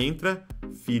só entra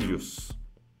filhos.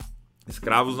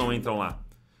 Escravos não entram lá.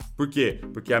 Por quê?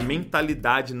 Porque a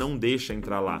mentalidade não deixa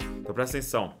entrar lá. Então presta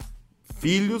atenção.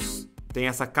 Filhos têm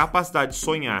essa capacidade de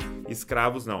sonhar,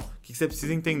 escravos não. O que você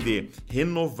precisa entender?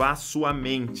 Renovar sua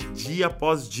mente dia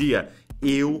após dia.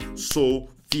 Eu sou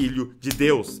filho de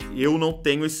Deus. Eu não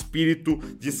tenho espírito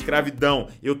de escravidão.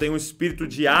 Eu tenho um espírito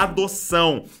de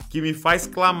adoção que me faz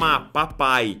clamar,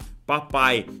 papai,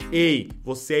 papai. Ei,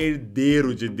 você é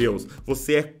herdeiro de Deus.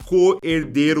 Você é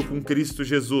co-herdeiro com Cristo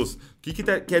Jesus. O que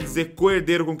quer dizer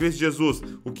co-herdeiro com Cristo Jesus?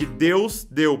 O que Deus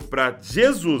deu para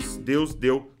Jesus, Deus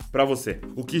deu para você.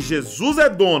 O que Jesus é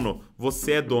dono,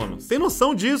 você é dono. Você tem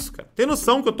noção disso, cara? Tem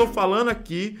noção que eu tô falando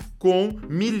aqui com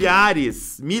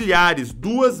milhares,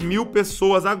 2.000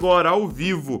 pessoas agora, ao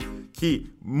vivo,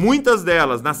 que muitas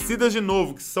delas, nascidas de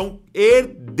novo, que são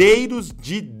herdeiros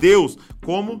de Deus.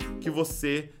 Como que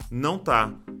você não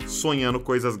tá sonhando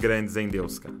coisas grandes em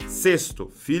Deus, cara?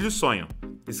 Sexto, filhos sonham,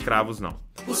 escravos não.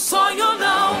 O sonho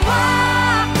não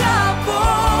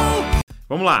acabou.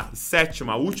 Vamos lá,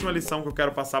 sétima, última lição que eu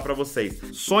quero passar para vocês.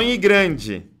 Sonhe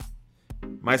grande,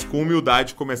 mas com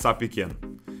humildade começar pequeno.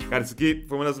 Cara, isso aqui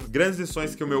foi uma das grandes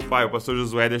lições que o meu pai, o pastor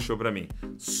Josué, deixou para mim.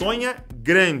 Sonha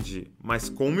grande, mas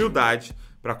com humildade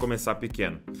para começar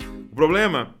pequeno. O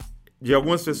problema de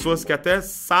algumas pessoas que até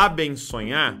sabem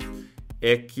sonhar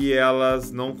é que elas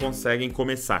não conseguem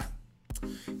começar.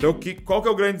 Então, qual que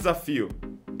é o grande desafio?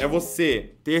 É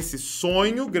você ter esse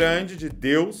sonho grande de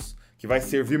Deus, que vai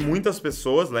servir muitas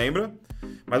pessoas, lembra?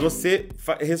 Mas você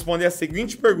responder a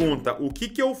seguinte pergunta: o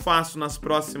que eu faço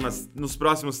nos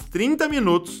próximos 30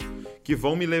 minutos que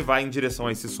vão me levar em direção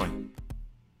a esse sonho?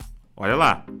 Olha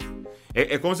lá.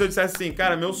 É como se eu dissesse assim,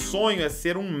 cara, meu sonho é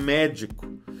ser um médico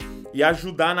e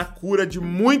ajudar na cura de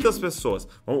muitas pessoas.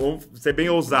 Vamos ser bem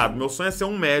ousado. Meu sonho é ser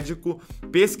um médico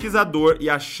pesquisador e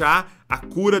achar a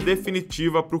cura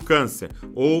definitiva para o câncer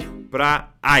ou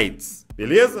para AIDS.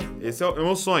 Beleza? Esse é o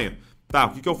meu sonho. Tá,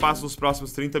 o que eu faço nos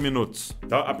próximos 30 minutos?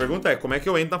 Então, a pergunta é, como é que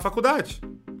eu entro na faculdade?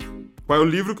 Qual é o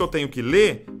livro que eu tenho que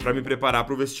ler para me preparar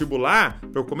para o vestibular,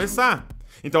 para eu começar?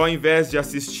 Então, ao invés de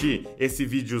assistir esse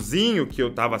videozinho que eu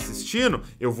estava assistindo,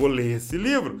 eu vou ler esse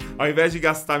livro. Ao invés de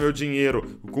gastar meu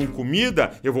dinheiro com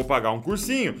comida, eu vou pagar um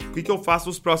cursinho. O que eu faço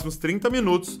nos próximos 30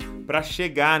 minutos para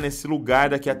chegar nesse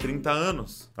lugar daqui a 30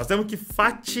 anos? Nós temos que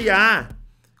fatiar.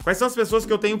 Quais são as pessoas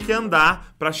que eu tenho que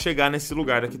andar para chegar nesse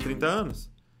lugar daqui a 30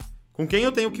 anos? Com quem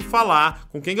eu tenho que falar,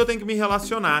 com quem eu tenho que me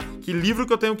relacionar, que livro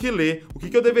que eu tenho que ler, o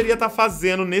que eu deveria estar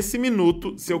fazendo nesse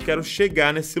minuto se eu quero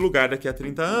chegar nesse lugar daqui a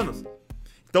 30 anos.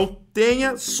 Então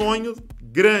tenha sonhos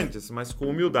grandes, mas com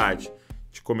humildade.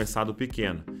 de começar do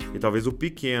pequeno. E talvez o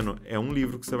pequeno é um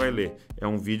livro que você vai ler, é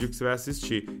um vídeo que você vai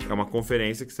assistir, é uma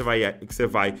conferência que você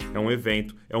vai, é um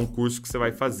evento, é um curso que você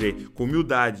vai fazer. Com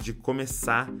humildade de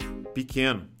começar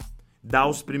pequeno. Dar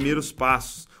os primeiros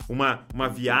passos. Uma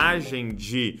viagem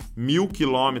de 1.000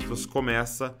 quilômetros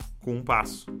começa com um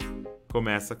passo.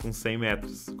 Começa com 100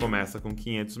 metros, começa com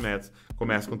 500 metros,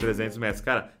 começa com 300 metros.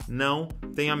 Cara, não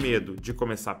tenha medo de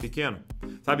começar pequeno.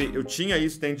 Sabe, eu tinha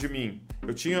isso dentro de mim.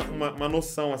 Eu tinha uma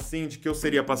noção, assim, de que eu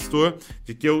seria pastor,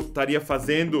 de que eu estaria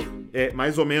fazendo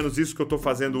mais ou menos isso que eu estou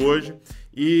fazendo hoje.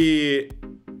 E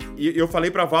eu falei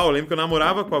pra Val, eu lembro que eu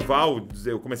namorava com a Val,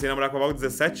 eu comecei a namorar com a Val com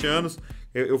 17 anos.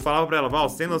 Eu falava pra ela, Val,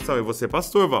 você tem noção, eu vou ser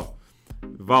pastor, Val.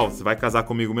 Val, você vai casar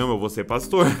comigo mesmo? Eu vou ser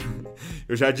pastor.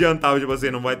 Eu já adiantava de você,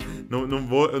 não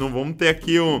vamos ter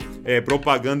aqui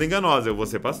propaganda enganosa, eu vou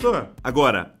ser pastor.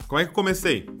 Agora, como é que eu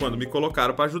comecei? Quando me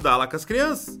colocaram pra ajudar lá com as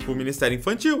crianças, pro Ministério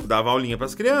Infantil, dava aulinha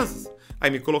pras crianças. Aí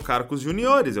me colocaram com os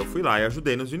juniores, eu fui lá e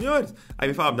ajudei nos juniores. Aí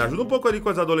me falaram, me ajuda um pouco ali com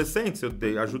os adolescentes, eu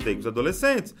ajudei com os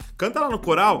adolescentes. Canta lá no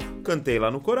coral, cantei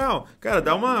lá no coral. Cara,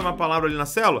 dá uma palavra ali na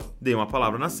célula, dei uma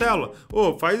palavra na célula.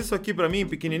 Faz isso aqui pra mim,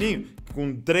 pequenininho,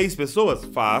 com 3 pessoas?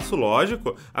 Faço,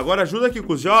 lógico. Agora ajuda aqui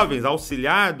com os jovens,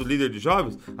 auxiliar do líder de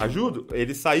jovens, ajudo.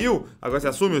 Ele saiu, agora você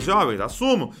assume os jovens?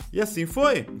 Assumo. E assim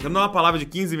foi. Então, dá uma palavra de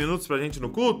 15 minutos pra gente no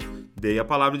culto? Dei a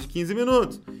palavra de 15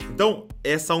 minutos. Então,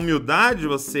 essa humildade de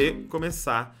você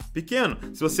começar pequeno.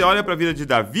 Se você olha para a vida de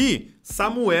Davi,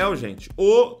 Samuel, gente,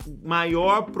 o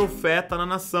maior profeta na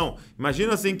nação.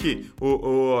 Imagina assim que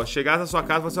chegasse na sua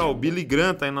casa e falasse, o Billy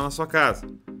Graham tá indo na sua casa.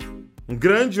 Um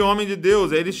grande homem de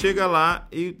Deus. Aí ele chega lá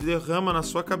e derrama na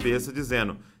sua cabeça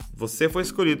dizendo, você foi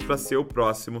escolhido para ser o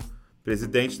próximo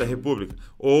presidente da república.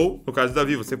 Ou, no caso de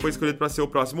Davi, você foi escolhido para ser o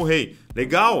próximo rei.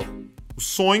 Legal! O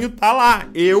sonho tá lá.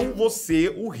 Eu vou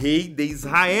ser o rei de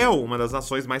Israel, uma das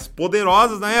nações mais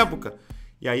poderosas na época.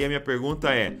 E aí a minha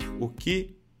pergunta é, o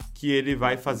que ele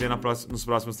vai fazer nos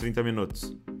próximos 30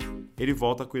 minutos? Ele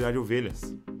volta a cuidar de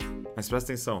ovelhas. Mas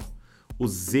presta atenção, o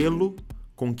zelo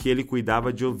com que ele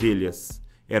cuidava de ovelhas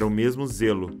era o mesmo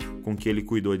zelo com que ele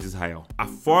cuidou de Israel. A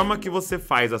forma que você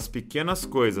faz as pequenas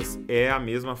coisas é a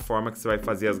mesma forma que você vai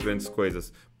fazer as grandes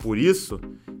coisas. Por isso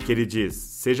que ele diz,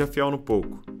 seja fiel no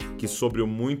pouco, que sobre o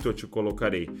muito eu te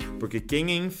colocarei. Porque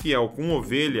quem é infiel com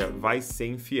ovelha vai ser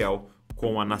infiel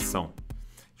com a nação.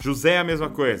 José é a mesma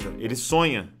coisa, ele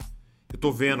sonha. Eu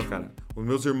tô vendo, cara, os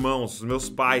meus irmãos, os meus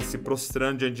pais se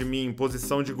prostrando diante de mim em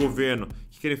posição de governo.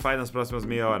 O que ele faz nas próximas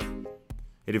meia hora?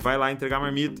 Ele vai lá entregar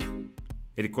marmita.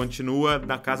 Ele continua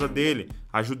na casa dele,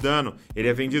 ajudando. Ele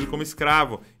é vendido como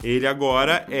escravo. Ele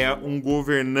agora é um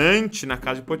governante na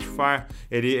casa de Potifar.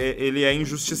 Ele é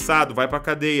injustiçado, vai pra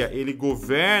cadeia. Ele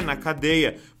governa a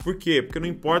cadeia. Por quê? Porque não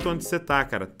importa onde você tá,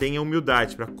 cara. Tenha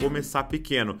humildade para começar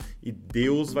pequeno. E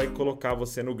Deus vai colocar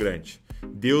você no grande.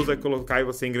 Deus vai colocar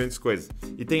você em grandes coisas.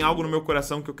 E tem algo no meu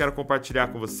coração que eu quero compartilhar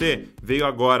com você. Veio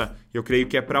agora, eu creio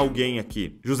que é para alguém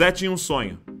aqui. José tinha um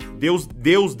sonho.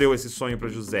 Deus deu esse sonho para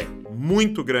José.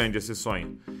 Muito grande esse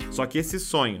sonho. Só que esse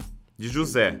sonho de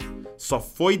José só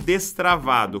foi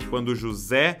destravado quando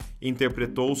José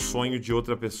interpretou o sonho de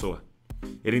outra pessoa.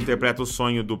 Ele interpreta o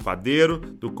sonho do padeiro,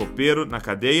 do copeiro na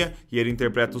cadeia, e ele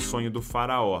interpreta o sonho do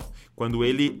faraó. Quando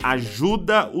ele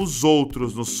ajuda os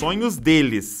outros nos sonhos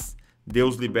deles,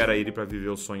 Deus libera ele para viver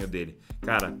o sonho dele.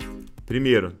 Cara,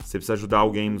 primeiro, você precisa ajudar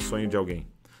alguém no sonho de alguém.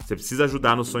 Você precisa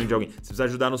ajudar no sonho de alguém. Você precisa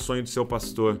ajudar no sonho do seu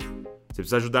pastor. Você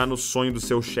precisa ajudar no sonho do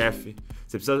seu chefe.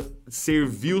 Você precisa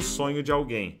servir o sonho de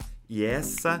alguém. E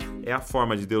essa é a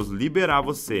forma de Deus liberar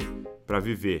você para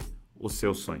viver o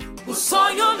seu sonho. O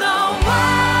sonho não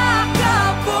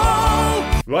acabou.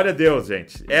 Glória a Deus,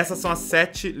 gente. Essas são as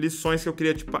 7 lições que eu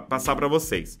queria passar para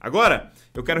vocês. Agora,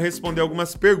 eu quero responder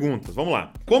algumas perguntas. Vamos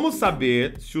lá. Como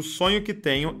saber se o sonho que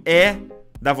tenho é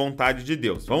da vontade de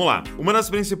Deus? Vamos lá. Uma das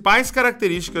principais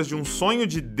características de um sonho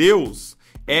de Deus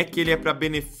é que ele é para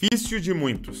benefício de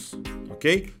muitos,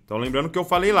 ok? Então, lembrando que eu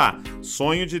falei lá,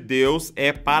 sonho de Deus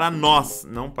é para nós,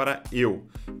 não para eu.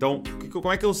 Então,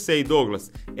 como é que eu sei,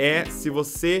 Douglas? É se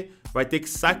você vai ter que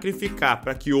sacrificar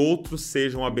para que outros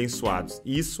sejam abençoados.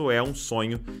 Isso é um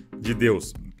sonho de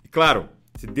Deus. E claro,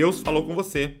 se Deus falou com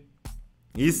você,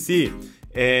 e se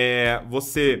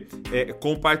você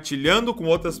compartilhando com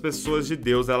outras pessoas de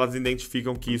Deus, elas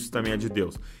identificam que isso também é de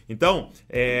Deus. Então,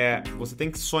 você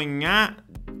tem que sonhar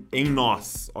em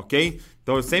nós, ok?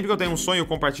 Então, sempre que eu tenho um sonho, eu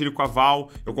compartilho com a Val,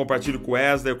 eu compartilho com o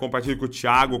Wesley, eu compartilho com o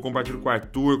Thiago, eu compartilho com o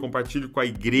Arthur, eu compartilho com a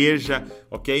igreja,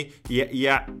 ok?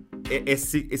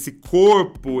 Esse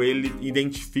corpo, ele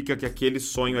identifica que aquele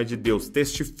sonho é de Deus,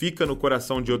 testifica no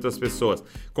coração de outras pessoas.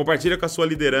 Compartilha com a sua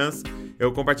liderança,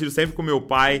 eu compartilho sempre com meu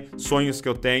pai, sonhos que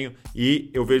eu tenho, e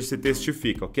eu vejo se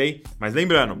testifica, ok? Mas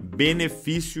lembrando,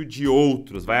 benefício de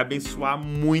outros, vai abençoar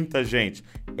muita gente.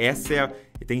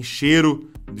 Tem cheiro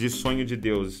de sonho de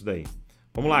Deus isso daí.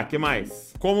 Vamos lá, o que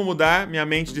mais? Como mudar minha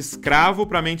mente de escravo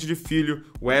para mente de filho?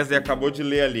 O Wesley acabou de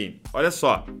ler ali. Olha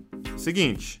só,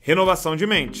 seguinte, renovação de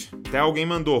mente. Até alguém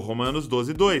mandou, Romanos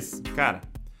 12:2. Cara,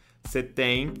 você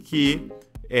tem que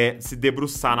se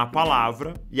debruçar na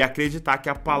palavra e acreditar que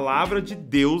a palavra de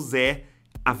Deus é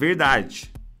a verdade,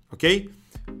 ok?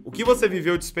 O que você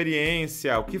viveu de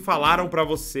experiência, o que falaram pra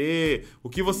você, o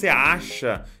que você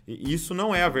acha, isso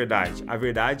não é a verdade. A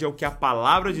verdade é o que a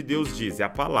palavra de Deus diz. E a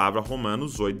palavra,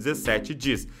 Romanos 8:17,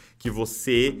 diz que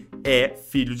você é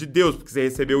filho de Deus, porque você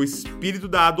recebeu o espírito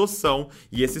da adoção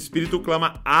e esse espírito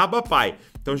clama, Abba, Pai.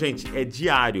 Então, gente, é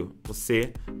diário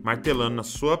você martelando na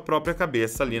sua própria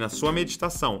cabeça ali, na sua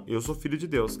meditação. Eu sou filho de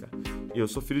Deus, cara. Eu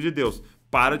sou filho de Deus.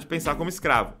 Para de pensar como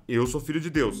escravo. Eu sou filho de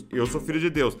Deus. Eu sou filho de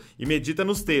Deus. E medita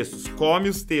nos textos. Come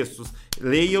os textos.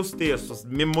 Leia os textos.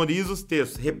 Memoriza os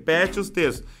textos. Repete os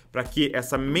textos. Para que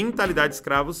essa mentalidade de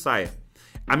escravo saia.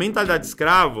 A mentalidade de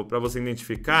escravo, para você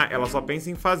identificar, ela só pensa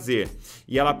em fazer.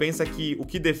 E ela pensa que o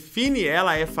que define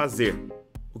ela é fazer.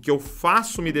 O que eu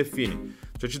faço me define.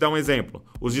 Deixa eu te dar um exemplo.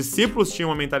 Os discípulos tinham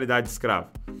uma mentalidade de escravo.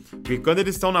 Porque quando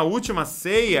eles estão na última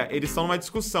ceia, eles estão numa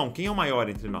discussão. Quem é o maior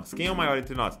entre nós? Quem é o maior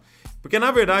entre nós? Porque,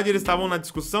 na verdade, eles estavam na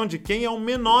discussão de quem é o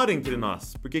menor entre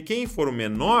nós. Porque quem for o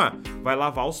menor vai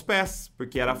lavar os pés.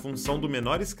 Porque era a função do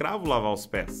menor escravo lavar os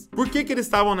pés. Por que eles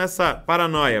estavam nessa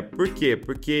paranoia? Por quê?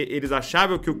 Porque eles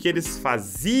achavam que o que eles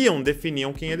faziam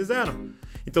definiam quem eles eram.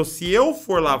 Então, se eu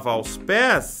for lavar os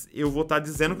pés, eu vou estar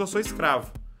dizendo que eu sou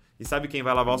escravo. E sabe quem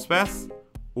vai lavar os pés?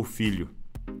 O filho.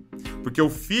 Porque o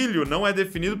filho não é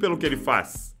definido pelo que ele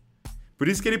faz. Por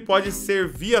isso que ele pode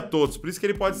servir a todos, por isso que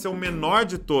ele pode ser o menor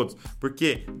de todos,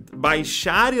 porque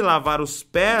baixar e lavar os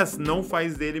pés não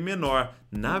faz dele menor,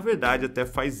 na verdade até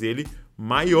faz ele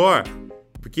maior,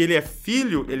 porque ele é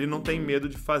filho, ele não tem medo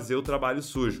de fazer o trabalho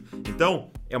sujo.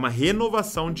 Então, é uma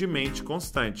renovação de mente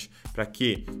constante, para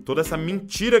que toda essa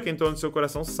mentira que entrou no seu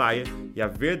coração saia e a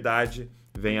verdade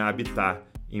venha a habitar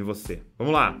em você.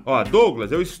 Vamos lá. Ó,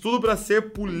 Douglas, eu estudo para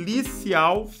ser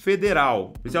policial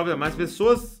federal. Mas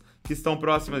pessoas que estão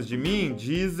próximas de mim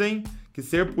dizem que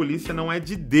ser polícia não é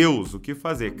de Deus. O que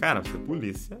fazer? Cara, ser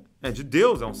polícia é de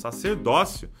Deus, é um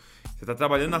sacerdócio. Você está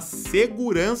trabalhando na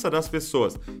segurança das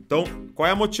pessoas. Então, qual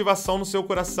é a motivação no seu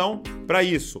coração para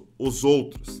isso? Os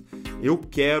outros. Eu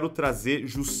quero trazer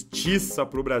justiça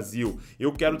para o Brasil.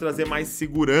 Eu quero trazer mais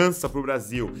segurança para o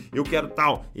Brasil. Eu quero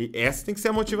tal. E essa tem que ser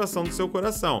a motivação do seu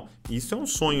coração. Isso é um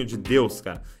sonho de Deus,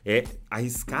 cara. É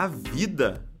arriscar a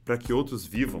vida para que outros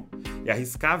vivam. É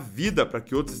arriscar a vida para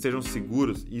que outros estejam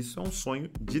seguros. Isso é um sonho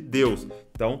de Deus.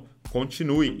 Então,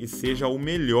 continue e seja o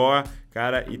melhor,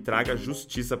 cara, e traga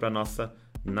justiça para nossa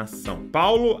nação.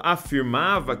 Paulo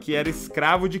afirmava que era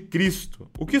escravo de Cristo.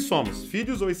 O que somos?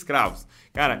 Filhos ou escravos?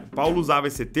 Cara, Paulo usava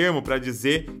esse termo para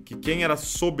dizer que quem era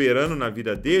soberano na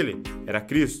vida dele era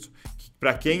Cristo.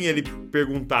 Para quem ele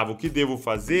perguntava o que devo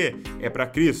fazer, é para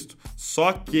Cristo.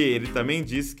 Só que ele também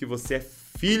disse que você é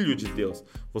filho de Deus.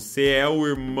 Você é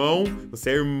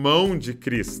você é irmão de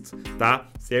Cristo, tá?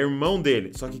 Você é irmão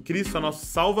dele. Só que Cristo é nosso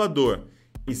Salvador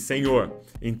e Senhor.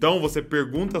 Então você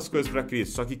pergunta as coisas para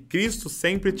Cristo. Só que Cristo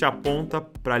sempre te aponta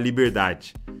para a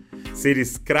liberdade. Ser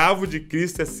escravo de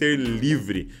Cristo é ser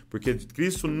livre, porque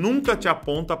Cristo nunca te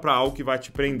aponta para algo que vai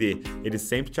te prender. Ele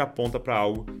sempre te aponta para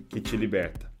algo que te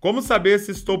liberta. Como saber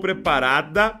se estou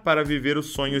preparada para viver os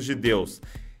sonhos de Deus?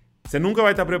 Você nunca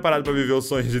vai estar preparado para viver os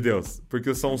sonhos de Deus,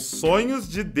 porque são os sonhos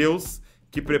de Deus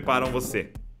que preparam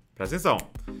você. Presta atenção.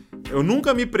 Eu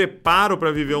nunca me preparo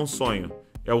para viver um sonho.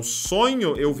 É o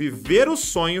sonho, eu viver o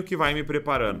sonho que vai me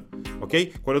preparando,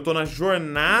 ok? Quando eu estou na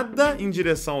jornada em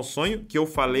direção ao sonho, que eu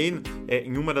falei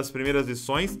em uma das primeiras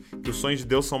lições, que os sonhos de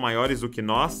Deus são maiores do que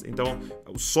nós. Então,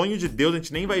 o sonho de Deus a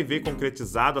gente nem vai ver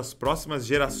concretizado, as próximas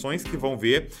gerações que vão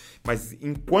ver. Mas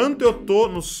enquanto eu estou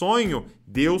no sonho,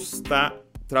 Deus está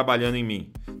trabalhando em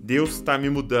mim. Deus está me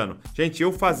mudando. Gente,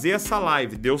 eu fazer essa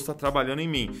live, Deus está trabalhando em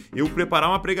mim. Eu preparar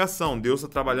uma pregação, Deus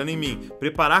está trabalhando em mim.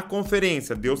 Preparar a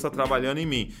conferência, Deus está trabalhando em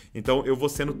mim. Então eu vou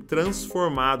sendo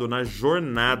transformado na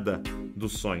jornada do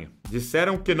sonho.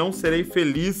 Disseram que não serei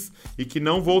feliz e que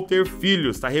não vou ter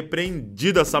filhos. Está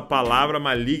repreendida essa palavra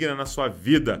maligna na sua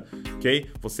vida, ok?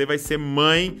 Você vai ser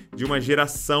mãe de uma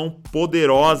geração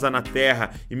poderosa na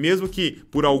terra. E mesmo que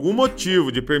por algum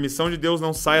motivo de permissão de Deus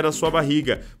não saia da sua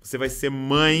barriga, você vai ser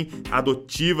mãe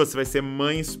adotiva, você vai ser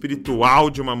mãe espiritual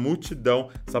de uma multidão.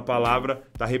 Essa palavra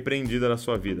está repreendida na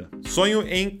sua vida. Sonho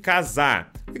em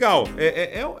casar. Legal,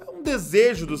 é um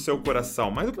desejo do seu coração.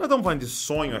 Mas o que nós estamos falando de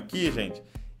sonho aqui, gente,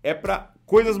 é para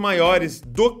coisas maiores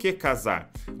do que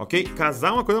casar, ok? Casar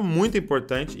é uma coisa muito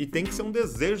importante e tem que ser um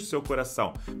desejo do seu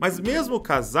coração. Mas mesmo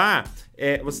casar,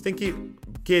 você tem que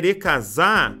querer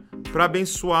casar para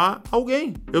abençoar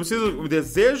alguém. O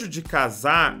desejo de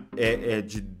casar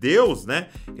de Deus, né?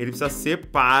 Ele precisa ser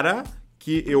para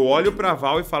que eu olho para a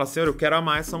Val e falo, Senhor, eu quero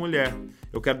amar essa mulher.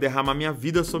 Eu quero derramar minha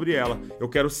vida sobre ela. Eu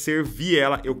quero servir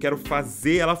ela. Eu quero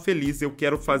fazer ela feliz. Eu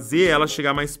quero fazer ela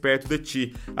chegar mais perto de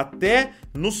ti. Até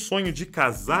no sonho de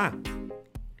casar,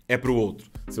 é pro outro.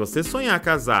 Se você sonhar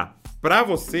casar pra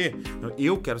você,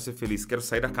 eu quero ser feliz, quero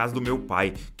sair da casa do meu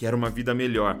pai, quero uma vida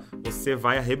melhor. Você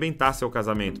vai arrebentar seu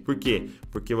casamento. Por quê?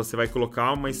 Porque você vai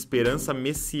colocar uma esperança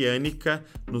messiânica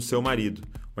no seu marido.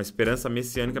 Uma esperança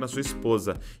messiânica na sua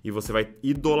esposa. E você vai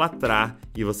idolatrar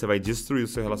e você vai destruir o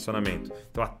seu relacionamento.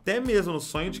 Então, até mesmo no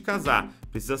sonho de casar,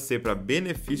 precisa ser para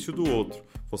benefício do outro.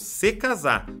 Você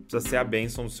casar, precisa ser a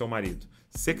bênção do seu marido.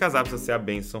 Você casar, precisa ser a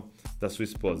bênção da sua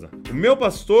esposa. O meu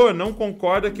pastor não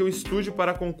concorda que eu estude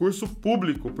para concurso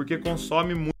público, porque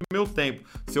consome muito meu tempo.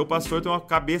 Seu pastor tem uma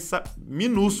cabeça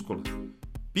minúscula,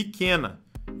 pequena.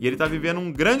 E ele está vivendo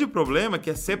um grande problema, que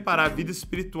é separar vida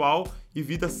espiritual e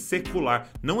vida secular.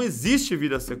 Não existe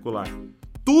vida secular.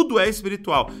 Tudo é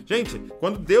espiritual. Gente,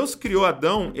 quando Deus criou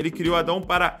Adão, ele criou Adão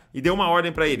e deu uma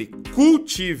ordem para ele.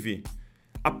 Cultive.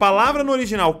 A palavra no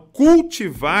original,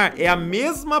 cultivar, é a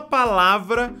mesma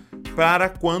palavra para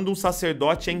quando um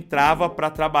sacerdote entrava para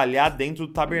trabalhar dentro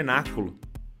do tabernáculo.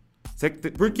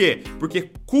 Por quê?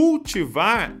 Porque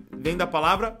cultivar vem da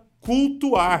palavra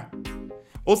cultuar.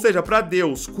 Ou seja, para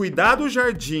Deus, cuidar do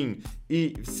jardim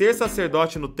e ser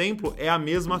sacerdote no templo é a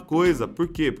mesma coisa. Por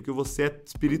quê? Porque você é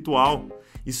espiritual.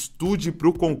 Estude para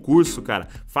o concurso, cara.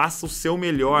 Faça o seu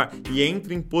melhor e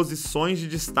entre em posições de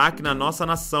destaque na nossa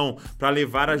nação para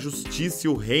levar a justiça e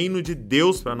o reino de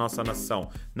Deus para a nossa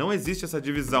nação. Não existe essa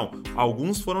divisão.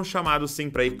 Alguns foram chamados sim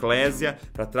para a eclésia,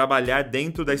 para trabalhar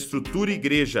dentro da estrutura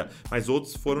igreja, mas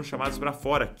outros foram chamados para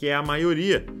fora, que é a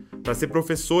maioria, para ser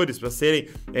professores, para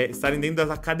estarem dentro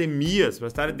das academias, para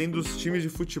estarem dentro dos times de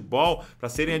futebol, para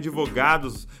serem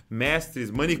advogados, mestres,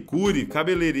 manicure,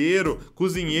 cabeleireiro,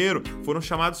 cozinheiro. Foram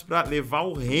chamados para levar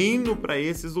o reino para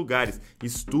esses lugares.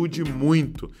 Estude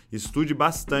muito, estude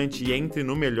bastante e entre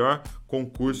no melhor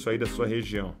concurso aí da sua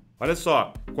região. Olha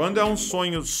só, quando é um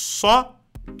sonho só,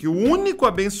 que o único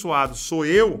abençoado sou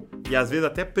eu, e às vezes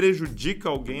até prejudica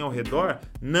alguém ao redor,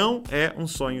 não é um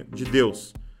sonho de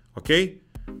Deus, ok?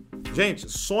 Gente,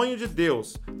 sonho de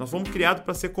Deus. Nós fomos criados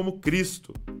para ser como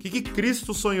Cristo. O que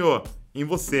Cristo sonhou? Em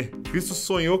você. Cristo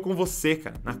sonhou com você,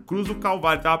 cara. Na cruz do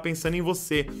Calvário, estava pensando em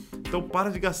você. Então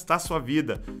para de gastar sua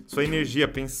vida, sua energia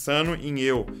pensando em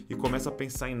eu e começa a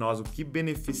pensar em nós. O que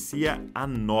beneficia a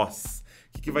nós?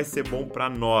 O que vai ser bom para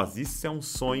nós? Isso é um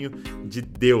sonho de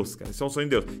Deus, cara. Isso é um sonho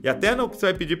de Deus. E até no que você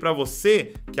vai pedir para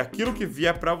você, que aquilo que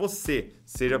vier para você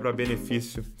seja para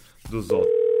benefício dos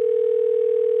outros.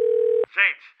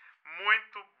 Gente,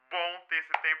 muito bom ter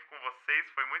esse tempo com vocês.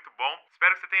 Foi muito bom.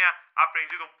 Espero que você tenha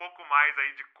aprendido um pouco mais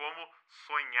aí de como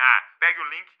sonhar. Pegue o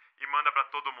link e manda para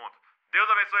todo mundo. Deus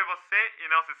abençoe você e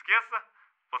não se esqueça,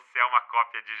 você é uma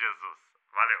cópia de Jesus.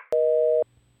 Valeu!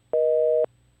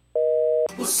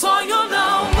 O sonho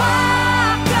não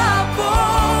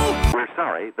acabou. We're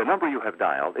sorry, the number you have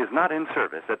dialed is not in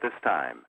service at this time.